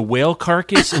dumped a whale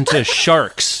carcass into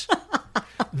sharks.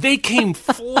 They came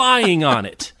flying on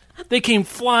it. They came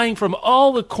flying from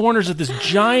all the corners of this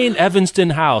giant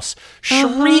Evanston house,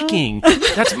 shrieking,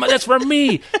 "That's for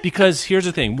me!" Because here's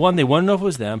the thing: 1, they want to know if it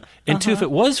was them, and 2, if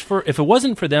it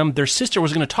wasn't for them, their sister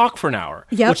was going to talk for an hour,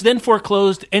 which then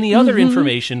foreclosed any other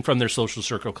information from their social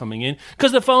circle coming in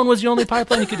because the phone was the only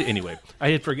pipeline you could do. Anyway, I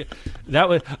had forget that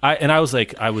was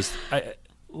I was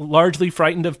largely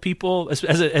frightened of people as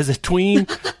a tween,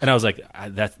 and I was like,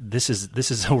 this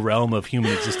is a realm of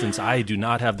human existence I do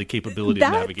not have the capability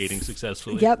of navigating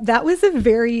successfully. Yep, that was a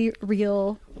very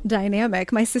real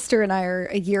dynamic. My sister and I are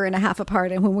a year and a half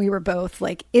apart, and when we were both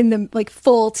like in the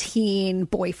full teen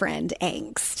boyfriend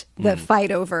angst, the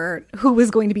fight over who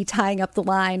was going to be tying up the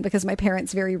line because my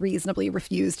parents very reasonably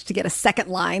refused to get a second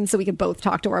line so we could both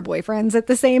talk to our boyfriends at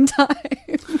the same time,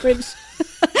 which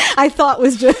I thought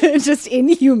was just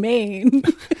inhumane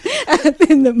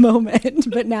in the moment,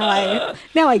 but now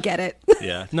I get it.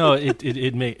 Yeah, no,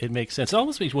 it makes sense. It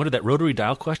almost makes me wonder that rotary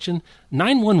dial question.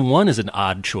 911 is an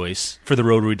odd choice for the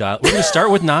rotary dial. We're going to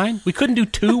start with 9. We couldn't do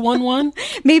 211.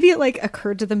 Maybe it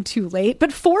occurred to them too late,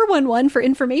 but 411 for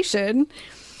information.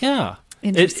 Yeah.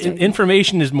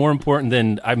 Information is more important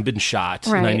than I've been shot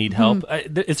and I need help.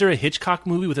 Is there a Hitchcock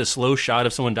movie with a slow shot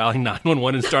of someone dialing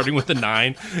 911 and starting with a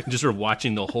 9 and just sort of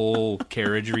watching the whole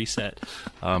carriage reset?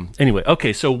 Anyway,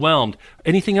 okay, so whelmed.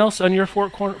 Anything else on your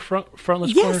frontless corner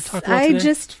to talk about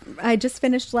today? I just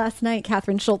finished last night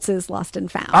Catherine Schultz's Lost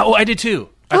and Found. Oh, I did too.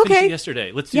 I finished it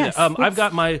yesterday. Let's do that. I've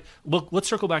got let's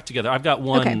circle back together. I've got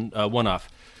one off.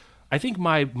 I think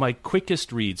my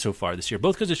quickest read so far this year,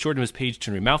 both because it's short and it was page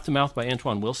turner, Mouth to Mouth by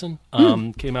Antoine Wilson,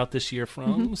 came out this year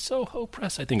from Soho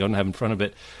Press. I think I don't have in front of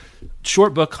it.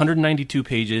 Short book, 192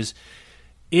 pages.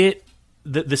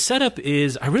 The setup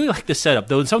is, I really like the setup,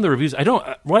 though in some of the reviews,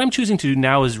 what I'm choosing to do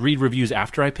now is read reviews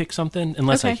after I pick something,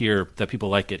 unless I hear that people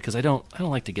like it, because I don't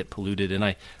like to get polluted,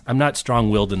 and I'm not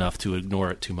strong-willed enough to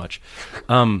ignore it too much.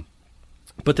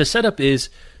 But the setup is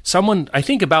someone, I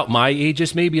think about my age,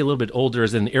 just maybe a little bit older,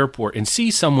 is in the airport and see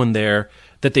someone there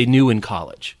that they knew in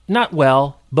college. Not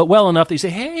well, but well enough they say,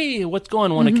 hey, what's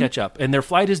going on? Want to catch up? And their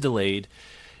flight is delayed,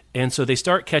 and so they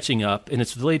start catching up, and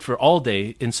it's delayed for all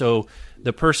day, and so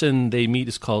the person they meet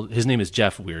his name is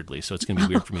Jeff, weirdly, so it's going to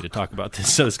be weird for me to talk about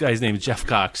this. So this guy's name is Jeff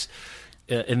Cox,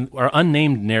 and our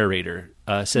unnamed narrator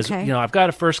says, I've got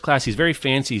a first class, he's very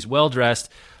fancy, he's well-dressed,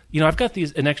 I've got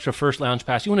an extra first lounge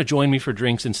pass, you want to join me for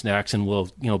drinks and snacks, and we'll,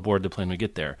 board the plane when we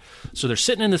get there. So they're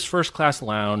sitting in this first class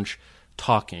lounge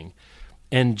talking,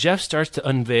 and Jeff starts to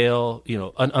unveil,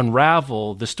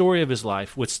 unravel the story of his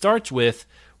life, which starts with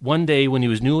one day when he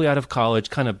was newly out of college,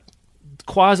 kind of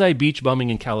quasi beach bumming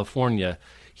in California,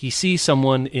 he sees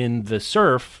someone in the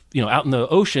surf, out in the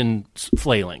ocean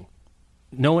flailing.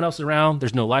 No one else around.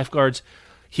 There's no lifeguards.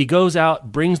 He goes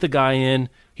out, brings the guy in.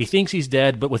 He thinks he's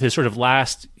dead, but with his sort of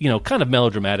last, kind of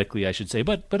melodramatically, I should say,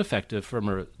 but effective from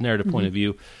a narrative point of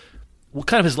view. Well,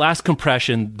 kind of his last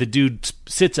compression, the dude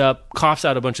sits up, coughs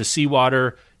out a bunch of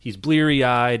seawater. He's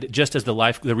bleary-eyed, just as the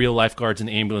real lifeguards and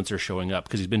ambulance are showing up,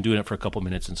 because he's been doing it for a couple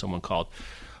minutes and someone called.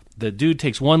 The dude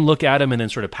takes one look at him and then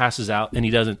sort of passes out, and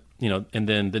he doesn't, and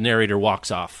then the narrator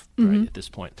walks off right at this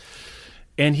point.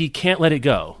 And he can't let it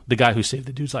go, the guy who saved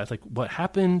the dude's life. Like, what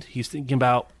happened? He's thinking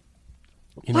about,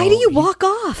 Why do you walk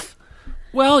off?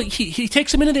 Well, he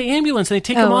takes him into the ambulance, and they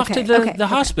take him off to the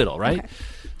hospital, right? Okay.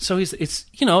 So it's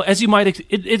as you might,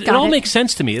 it all makes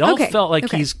sense to me. It all felt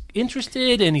like he's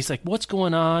interested, and he's like, what's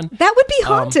going on? That would be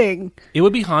haunting. It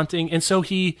would be haunting. And so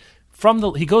he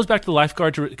goes back to the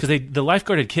lifeguard because the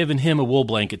lifeguard had given him a wool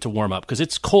blanket to warm up because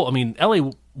it's cold. I mean,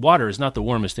 LA water is not the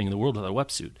warmest thing in the world without a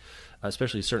wetsuit,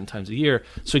 especially at certain times of year.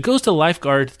 So he goes to the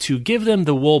lifeguard to give them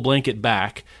the wool blanket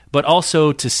back, but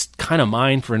also to kind of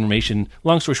mine for information.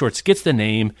 Long story short, gets the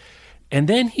name, and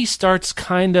then he starts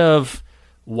kind of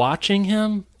watching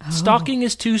him. Stalking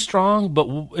is too strong, but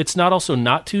it's not also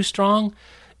not too strong.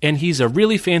 And he's a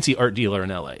really fancy art dealer in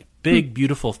LA. Big,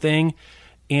 beautiful thing.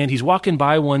 And he's walking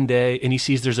by one day, and he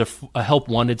sees there's a help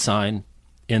wanted sign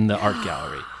in the art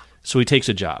gallery. So he takes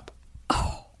a job.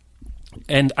 Oh.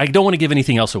 And I don't want to give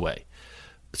anything else away.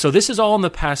 So this is all in the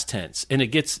past tense,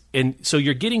 and so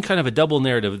you're getting kind of a double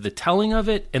narrative, the telling of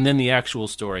it and then the actual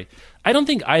story. I don't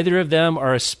think either of them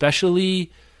are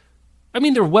especially, I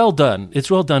mean, they're well done.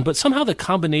 It's well done, but somehow the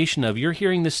combination of you're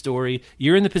hearing the story,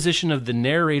 you're in the position of the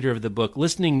narrator of the book,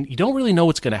 listening, you don't really know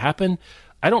what's going to happen.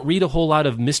 I don't read a whole lot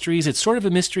of mysteries. It's sort of a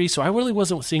mystery, so I really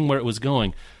wasn't seeing where it was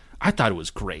going. I thought it was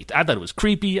great. I thought it was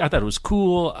creepy. I thought it was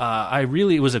cool.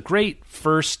 It was a great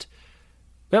first.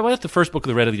 That wasn't the first book of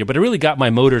the Read of the Year, but it really got my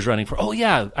motors running for, oh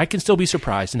yeah, I can still be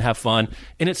surprised and have fun.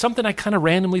 And it's something I kind of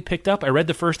randomly picked up. I read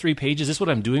the first 3 pages. This is what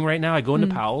I'm doing right now. I go into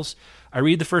Powell's. I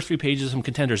read the first 3 pages of some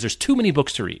contenders. There's too many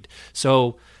books to read.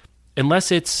 So unless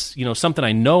it's, something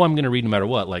I know I'm going to read no matter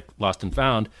what, like Lost and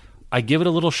Found, I give it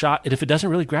a little shot, and if it doesn't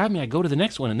really grab me, I go to the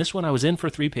next one. And this one I was in for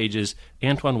 3 pages,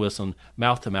 Antoine Wilson,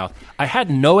 mouth to mouth. I had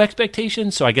no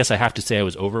expectations, so I guess I have to say I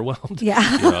was overwhelmed. Yeah,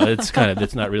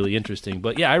 it's not really interesting,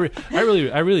 but yeah, I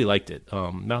really liked it.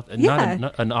 Not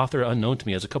an author unknown to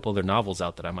me. Has a couple other novels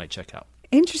out that I might check out.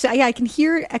 Interesting. Yeah, I can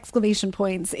hear exclamation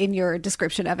points in your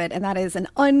description of it, and that is an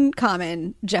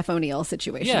uncommon Jeff O'Neill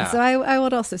situation. Yeah. So I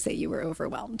would also say you were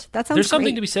overwhelmed. That sounds There's great.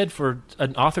 Something to be said for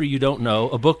an author you don't know,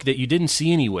 a book that you didn't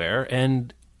see anywhere,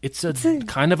 and it's a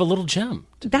kind of a little gem.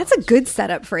 That's a good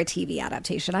setup for a TV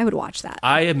adaptation. I would watch that.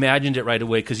 I imagined it right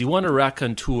away because you want a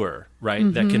raconteur,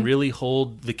 right, that can really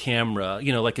hold the camera,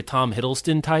 like a Tom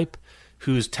Hiddleston type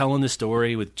who's telling the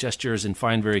story with gestures and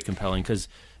find very compelling because,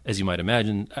 as you might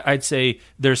imagine, I'd say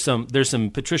there's some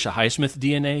Patricia Highsmith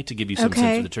DNA to give you some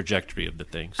sense of the trajectory of the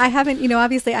things. I haven't,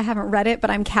 obviously I haven't read it,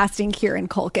 but I'm casting Kieran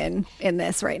Culkin in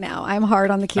this right now. I'm hard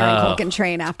on the Kieran Culkin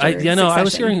train after Succession. I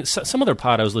was hearing some other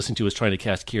pod I was listening to was trying to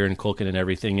cast Kieran Culkin and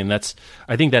everything, and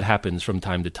I think that happens from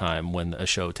time to time when a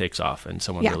show takes off and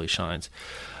someone really shines.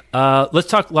 Let's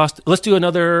talk Lost. Let's do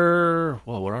another.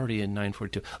 Well, we're already in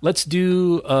 9:42. Let's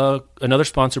do another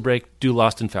sponsor break. Do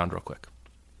Lost and Found real quick.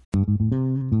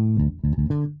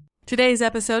 Today's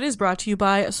episode is brought to you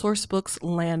by Sourcebooks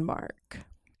Landmark.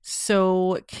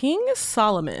 So King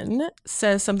Solomon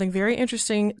says something very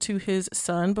interesting to his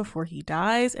son before he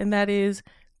dies, and that is,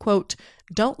 quote,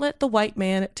 "Don't let the white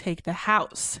man take the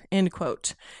house," end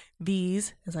quote.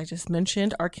 These, as I just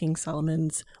mentioned, are King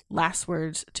Solomon's last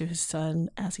words to his son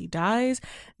as he dies.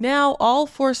 Now, all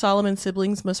 4 Solomon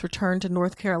siblings must return to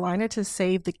North Carolina to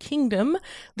save the kingdom,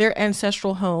 their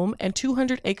ancestral home, and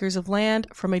 200 acres of land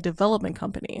from a development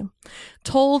company.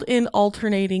 Told in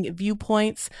alternating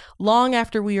viewpoints, Long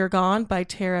After We Are Gone by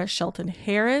Tara Shelton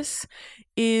Harris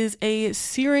is a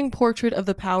searing portrait of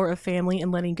the power of family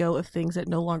and letting go of things that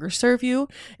no longer serve you,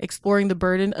 exploring the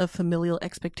burden of familial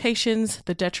expectations,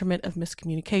 the detriment of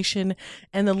miscommunication,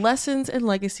 and the lessons and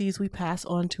legacies we pass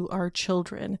on to our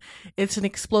children. It's an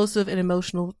explosive and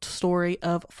emotional story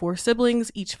of 4 siblings,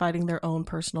 each fighting their own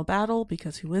personal battle,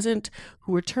 because who isn't,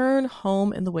 who return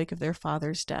home in the wake of their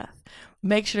father's death.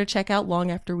 Make sure to check out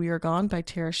Long After We Are Gone by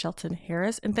Tara Shelton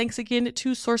Harris, and thanks again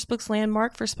to Sourcebooks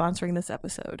Landmark for sponsoring this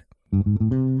episode.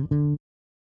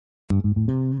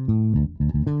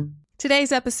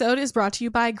 Today's episode is brought to you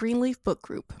by Greenleaf Book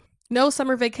Group. No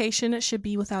summer vacation should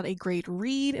be without a great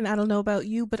read, and I don't know about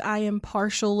you, but I am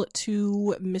partial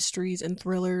to mysteries and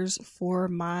thrillers for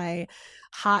my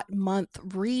hot month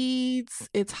reads.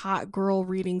 It's hot girl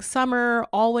reading summer,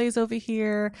 always over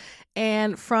here.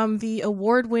 And from the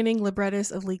award-winning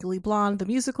librettist of Legally Blonde, the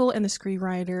musical, and the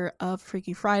screenwriter of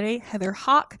Freaky Friday, Heather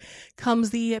Hach,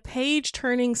 comes the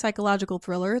page-turning psychological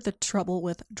thriller, The Trouble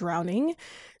with Drowning.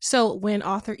 So when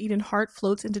author Eden Hart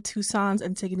floats into Tucson's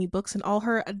Antigone Books in all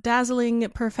her dazzling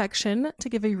perfection to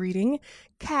give a reading,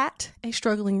 Kat, a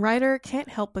struggling writer, can't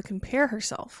help but compare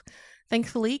herself.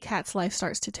 Thankfully, Kat's life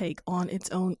starts to take on its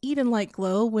own Eden-like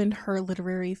glow when her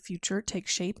literary future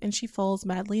takes shape and she falls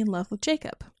madly in love with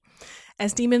Jacob.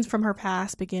 As demons from her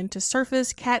past begin to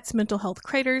surface, Kat's mental health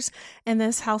craters, and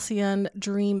this halcyon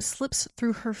dream slips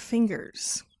through her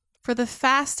fingers. For the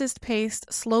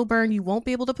fastest-paced, slow burn you won't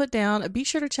be able to put down, be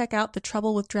sure to check out The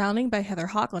Trouble with Drowning by Heather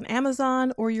Hach on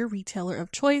Amazon or your retailer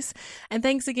of choice. And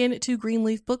thanks again to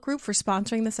Greenleaf Book Group for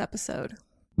sponsoring this episode.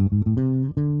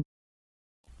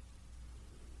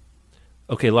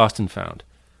 Okay, Lost and Found.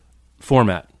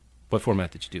 Format. What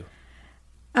format did you do?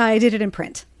 I did it in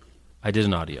print. I did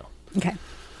an audio. Okay.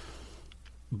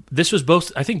 This was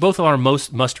I think both of our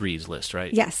most must-reads list,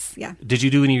 right? Yes, yeah. Did you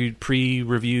do any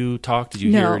pre-review talk? Did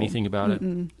you hear anything about it?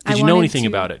 Did you know anything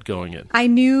about it going in? I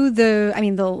knew the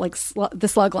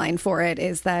slug line for it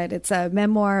is that it's a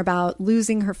memoir about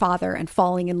losing her father and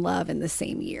falling in love in the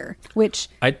same year, which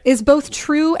is both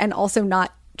true and also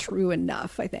not true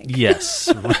enough, I think.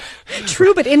 Yes.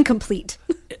 True, but incomplete.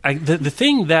 The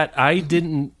thing that I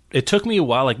didn't, it took me a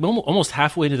while, like almost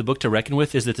halfway into the book to reckon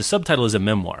with, is that the subtitle is a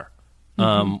memoir,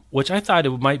 which I thought it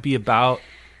might be about,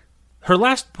 her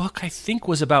last book, I think,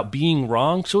 was about being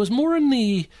wrong. So it was more in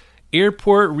the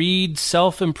airport read,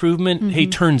 self-improvement. Hey,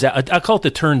 turns out, I call it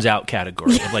the turns out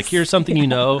category. Yes. Of like, here's something you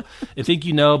know, I think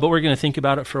you know, but we're going to think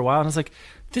about it for a while. And I was like,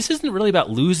 this isn't really about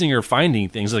losing or finding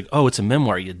things. Like, oh, it's a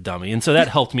memoir, you dummy. And so that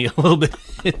helped me a little bit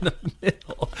in the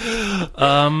middle.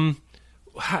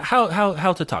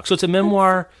 How to talk. So it's a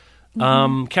memoir.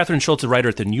 Catherine Schultz, a writer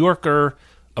at The New Yorker,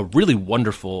 a really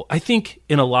wonderful, I think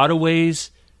in a lot of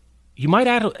ways, you might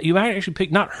actually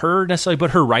pick not her necessarily,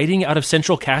 but her writing out of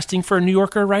central casting for a New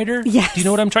Yorker writer. Yes. Do you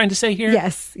know what I'm trying to say here?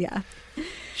 Yes, yeah.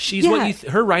 She's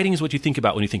her writing is what you think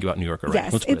about when you think about New Yorker writing.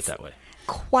 Yes, let's put it that way.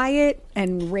 Quiet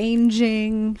and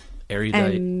ranging,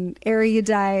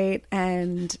 erudite,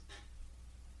 and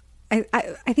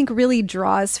I think really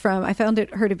draws from. I found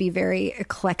her to be very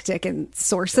eclectic in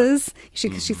sources.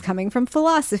 She's coming from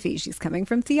philosophy, she's coming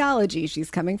from theology,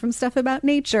 she's coming from stuff about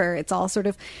nature. It's all sort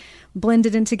of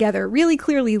blended in together. Really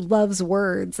clearly loves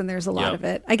words, and there's a lot of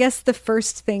it. I guess the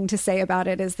first thing to say about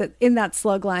it is that in that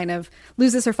slug line of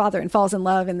loses her father and falls in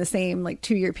love in the same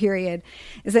 2-year period,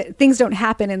 is that things don't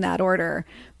happen in that order.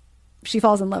 She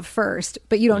falls in love first,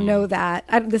 but you don't know that.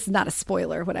 This is not a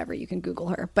spoiler, whatever. You can Google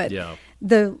her. But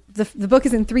the book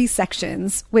is in 3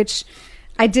 sections, which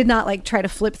I did not try to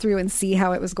flip through and see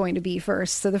how it was going to be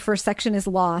first. So the first section is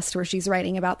Lost, where she's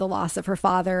writing about the loss of her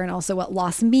father and also what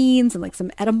loss means and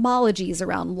some etymologies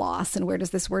around loss and where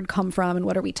does this word come from and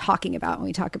what are we talking about when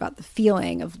we talk about the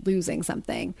feeling of losing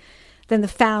something. Then the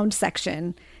Found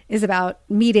section is about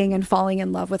meeting and falling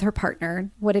in love with her partner,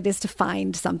 what it is to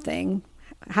find something,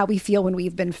 how we feel when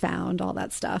we've been found, all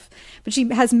that stuff. But she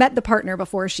has met the partner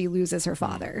before she loses her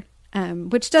father,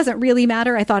 which doesn't really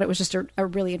matter. I thought it was just a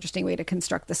really interesting way to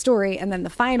construct the story. And then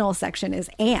the final section is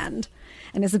and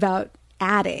is about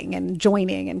adding and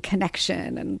joining and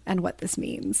connection and what this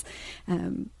means.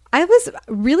 I was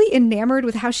really enamored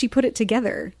with how she put it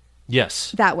together.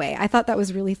 Yes. That way. I thought that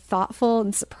was really thoughtful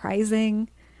and surprising.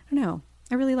 I don't know.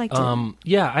 I really liked it.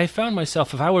 Yeah, I found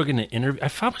myself, if I were going to interview, I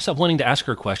found myself wanting to ask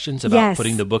her questions about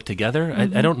putting the book together.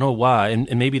 I don't know why.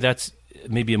 And maybe that's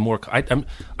maybe a more.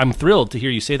 I'm thrilled to hear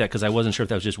you say that because I wasn't sure if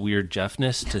that was just weird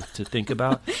Jeffness to think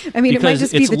about. I mean, because it might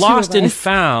just be the lost two of and us.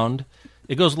 found.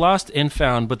 It goes lost and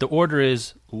found, but the order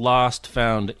is lost,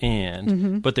 found, and.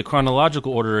 Mm-hmm. But the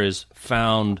chronological order is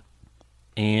found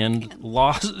and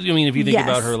lost. I mean, if you think Yes.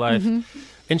 about her life,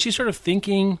 and she's sort of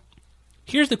thinking.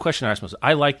 Here's the question I asked myself.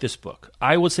 I like this book.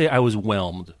 I would say I was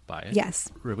whelmed by it. Yes.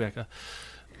 Rebecca.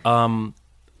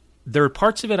 There are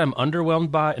parts of it I'm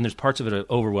underwhelmed by, and there's parts of it I'm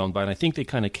overwhelmed by, and I think they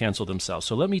kind of cancel themselves.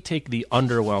 So let me take the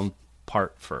underwhelmed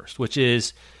part first, which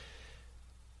is,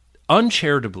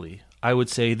 uncharitably, I would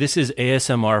say this is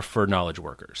ASMR for knowledge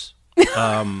workers.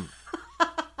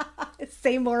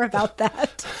 Say more about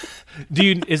that.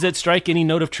 Is that strike any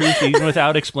note of truth even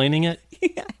without explaining it?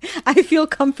 I feel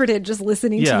comforted just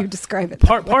listening to you describe it.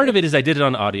 Part of it is I did it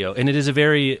on audio, and it is a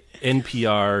very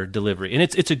NPR delivery, and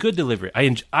it's a good delivery.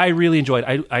 I really enjoyed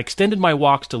it. I extended my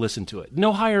walks to listen to it.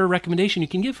 No higher recommendation you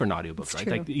can give for an audiobook, It's right?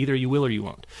 true. Like either you will or you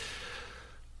won't.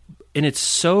 And it's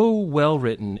so well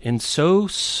written and so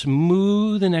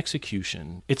smooth in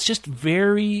execution. It's just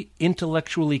very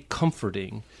intellectually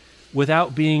comforting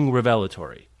without being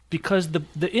revelatory, because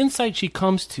the insight she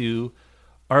comes to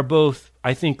are both,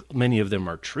 I think many of them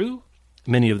are true,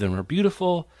 many of them are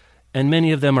beautiful, and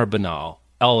many of them are banal,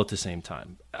 all at the same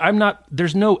time.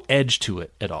 There's no edge to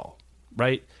it at all,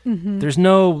 right? Mm-hmm. There's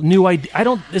no new idea.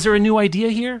 Is there a new idea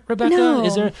here, Rebecca? No.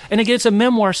 Is there? And again, it's a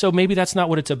memoir, so maybe that's not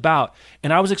what it's about.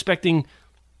 And I was expecting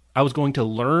I was going to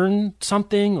learn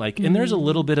something, like, and there's a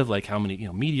little bit of like how many,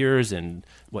 meteors and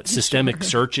what systemic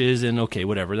searches and okay,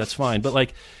 whatever, that's fine. But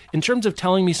like in terms of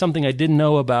telling me something I didn't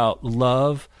know about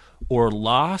love or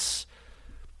loss,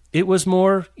 it was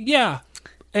more,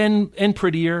 and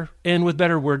prettier and with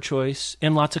better word choice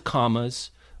and lots of commas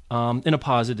and a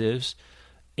positives.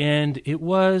 And it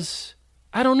was,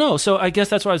 I don't know. So I guess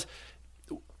that's why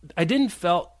I didn't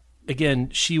felt,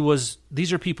 again,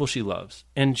 these are people she loves,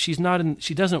 and she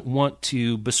doesn't want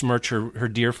to besmirch her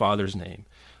dear father's name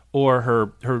or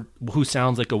her who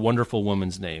sounds like a wonderful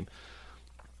woman's name.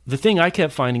 The thing I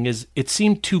kept finding is it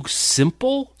seemed too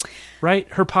simple, right?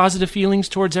 Her positive feelings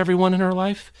towards everyone in her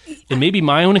life. And maybe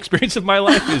my own experience of my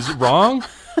life is wrong,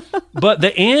 but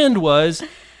the and was,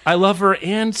 I love her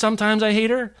and sometimes I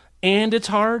hate her and it's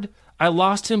hard. I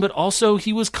lost him, but also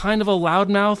he was kind of a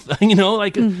loudmouth,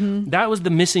 that was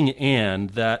the missing and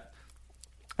that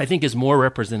I think is more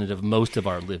representative of most of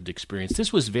our lived experience.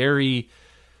 This was very,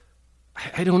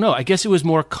 I don't know, I guess it was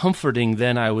more comforting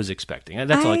than I was expecting.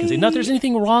 That's all I can say. Not that there's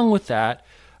anything wrong with that.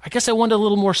 I guess I wanted a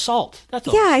little more salt. That's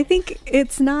all. Yeah, I think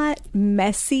it's not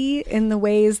messy in the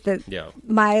ways that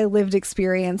my lived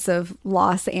experience of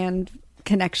loss and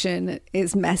connection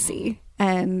is messy.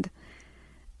 And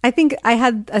I think I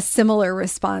had a similar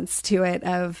response to it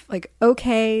of like,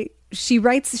 okay, she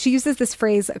uses this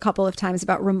phrase a couple of times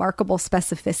about remarkable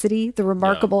specificity, the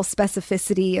remarkable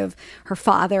specificity of her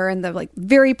father and the like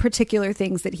very particular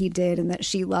things that he did and that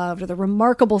she loved, or the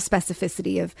remarkable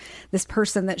specificity of this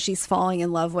person that she's falling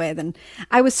in love with. And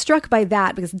I was struck by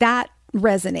that because that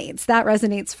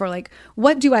resonates for like,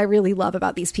 what do I really love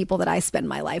about these people that I spend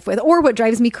my life with, or what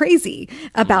drives me crazy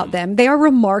about them? They are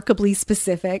remarkably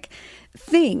specific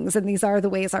things, and these are the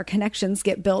ways our connections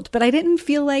get built. But I didn't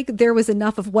feel like there was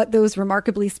enough of what those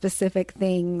remarkably specific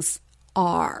things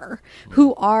are.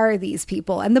 Who are these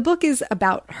people? And the book is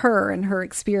about her and her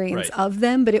experience of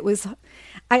them, but it was,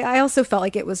 I also felt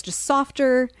like it was just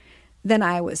softer than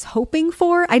I was hoping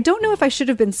for. I don't know if I should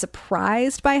have been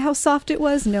surprised by how soft it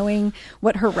was, knowing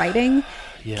what her writing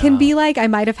can be like. I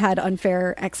might have had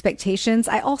unfair expectations.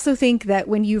 I also think that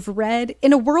when you've read,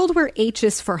 in a world where H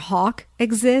is for Hawk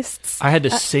exists. I had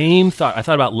the same thought. I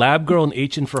thought about Lab Girl and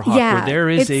H in for Hawk, where there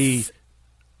is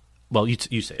well, you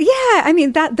say it. Yeah, I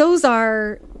mean, those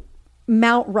are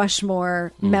Mount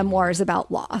Rushmore memoirs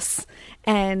about loss.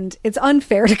 And it's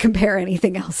unfair to compare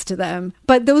anything else to them.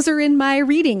 But those are in my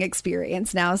reading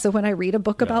experience now. So when I read a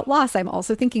book about loss, I'm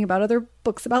also thinking about other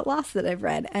books about loss that I've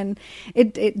read. And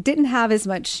it didn't have as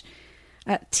much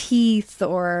teeth,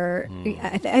 or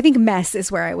I think mess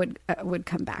is where I would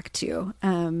come back to.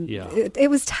 It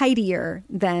was tidier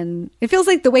than, it feels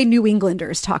like the way New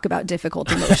Englanders talk about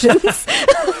difficult emotions.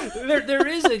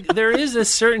 there is a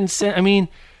certain sense. I mean,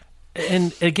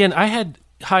 and again, I had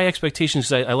high expectations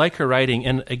because I like her writing.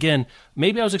 And again,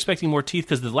 maybe I was expecting more teeth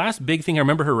because the last big thing I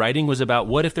remember her writing was about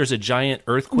what if there's a giant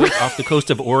earthquake off the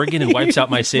coast of Oregon and wipes out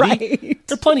my city? Right.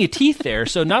 There are plenty of teeth there.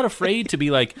 So not afraid to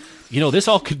be like, this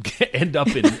all could end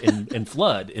up in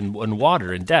flood and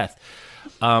water and death.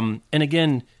 And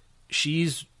again,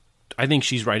 I think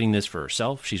she's writing this for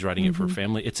herself. She's writing it for her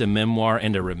family. It's a memoir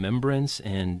and a remembrance.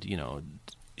 And,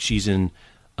 she's in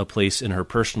a place in her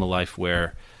personal life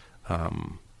where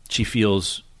she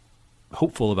feels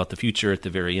hopeful about the future at the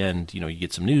very end. You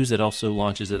get some news that also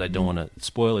launches it. I don't want to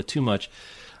spoil it too much.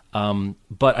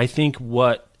 But I think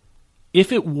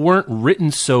if it weren't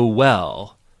written so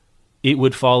well, it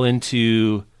would fall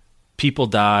into people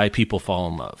die, people fall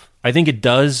in love. I think it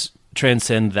does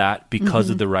transcend that because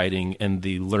of the writing and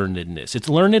the learnedness.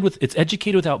 It's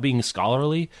educated without being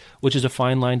scholarly, which is a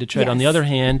fine line to tread. Yes. On the other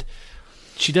hand,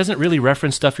 she doesn't really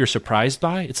reference stuff you're surprised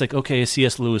by. It's like, okay, a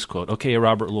C.S. Lewis quote, okay, a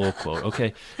Robert Lowell quote,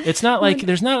 okay. It's not like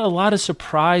there's not a lot of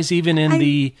surprise even in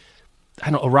a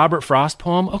Robert Frost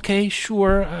poem. Okay,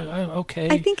 sure, okay.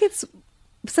 I think it's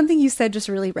something you said just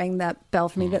really rang that bell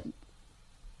for me, that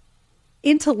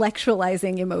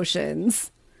intellectualizing emotions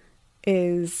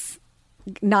is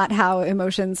not how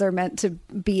emotions are meant to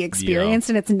be experienced,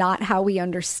 and it's not how we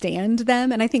understand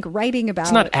them. And I think writing about...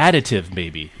 It's not additive,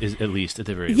 maybe, at least at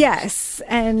the very least. Yes,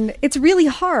 and it's really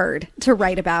hard to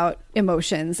write about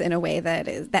emotions in a way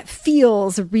that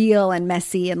feels real and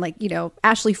messy. And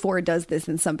Ashley Ford does this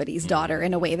in Somebody's Daughter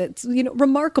in a way that's,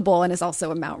 remarkable, and is also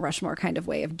a Mount Rushmore kind of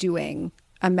way of doing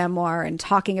a memoir and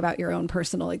talking about your own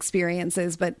personal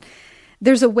experiences. But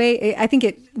there's a way, I think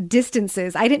it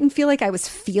distances. I didn't feel like I was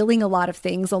feeling a lot of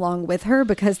things along with her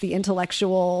because the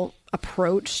intellectual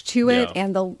approach to it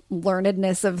and the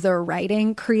learnedness of the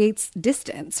writing creates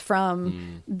distance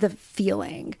from the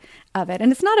feeling of it.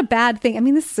 And it's not a bad thing. I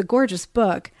mean, this is a gorgeous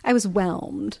book. I was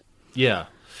whelmed. Yeah.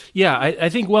 Yeah, I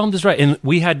think whelmed is right. And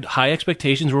we had high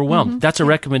expectations. We're whelmed. That's a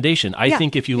recommendation. I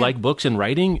think if you like books and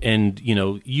writing and,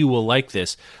 you will like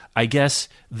this. I guess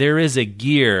there is a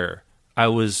gear.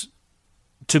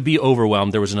 To be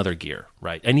overwhelmed, there was another gear,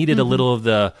 right? I needed a little of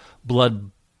the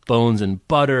blood, bones, and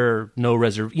butter, no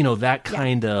reserve, that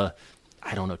kind of,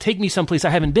 I don't know, take me someplace I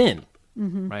haven't been,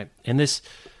 right? And this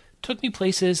took me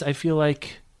places I feel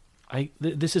like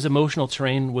this is emotional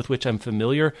terrain with which I'm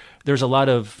familiar. There's a lot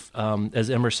of, as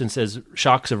Emerson says,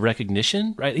 shocks of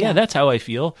recognition, right? Yeah, that's how I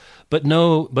feel. But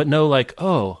no, like,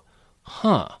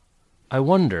 I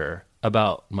wonder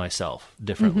about myself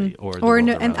differently, or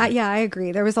no, and I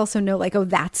agree. There was also no like,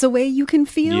 that's a way you can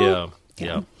feel.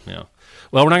 Yeah.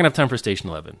 Well, we're not gonna have time for Station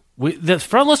 11. The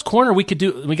frontless corner we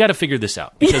got to figure this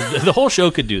out because the whole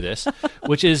show could do this,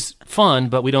 which is fun,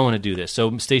 but we don't want to do this.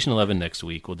 So Station 11 next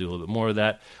week, we'll do a little bit more of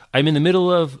that. I'm in the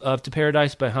middle of To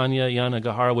Paradise by Hanya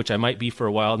Yanagihara, which I might be for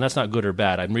a while, and that's not good or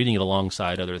bad. I'm reading it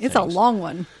alongside other things. It's a long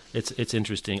one. It's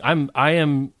interesting. I'm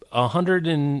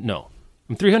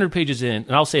 300 pages in,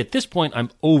 and I'll say at this point, I'm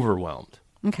overwhelmed.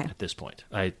 Okay. At this point.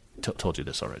 I told you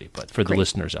this already, but for the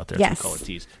listeners out there, yes. Call it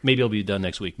tease. Maybe I'll be done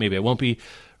next week. Maybe I won't be.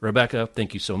 Rebecca,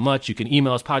 thank you so much. You can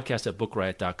email us,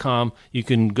 podcast@bookriot.com. You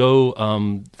can go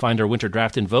find our winter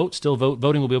draft and vote. Still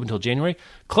voting will be open until January.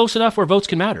 Close enough where votes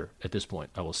can matter at this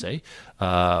point, I will say.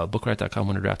 Bookriot.com,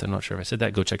 winter draft. I'm not sure if I said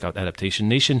that. Go check out Adaptation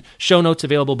Nation. Show notes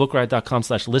available,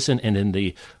 bookriot.com/listen, and in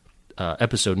the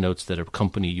episode notes that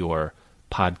accompany your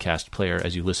podcast player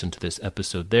as you listen to this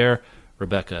episode there.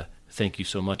 Rebecca, thank you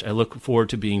so much. I look forward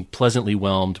to being pleasantly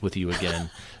whelmed with you again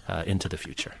into the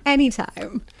future.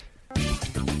 Anytime.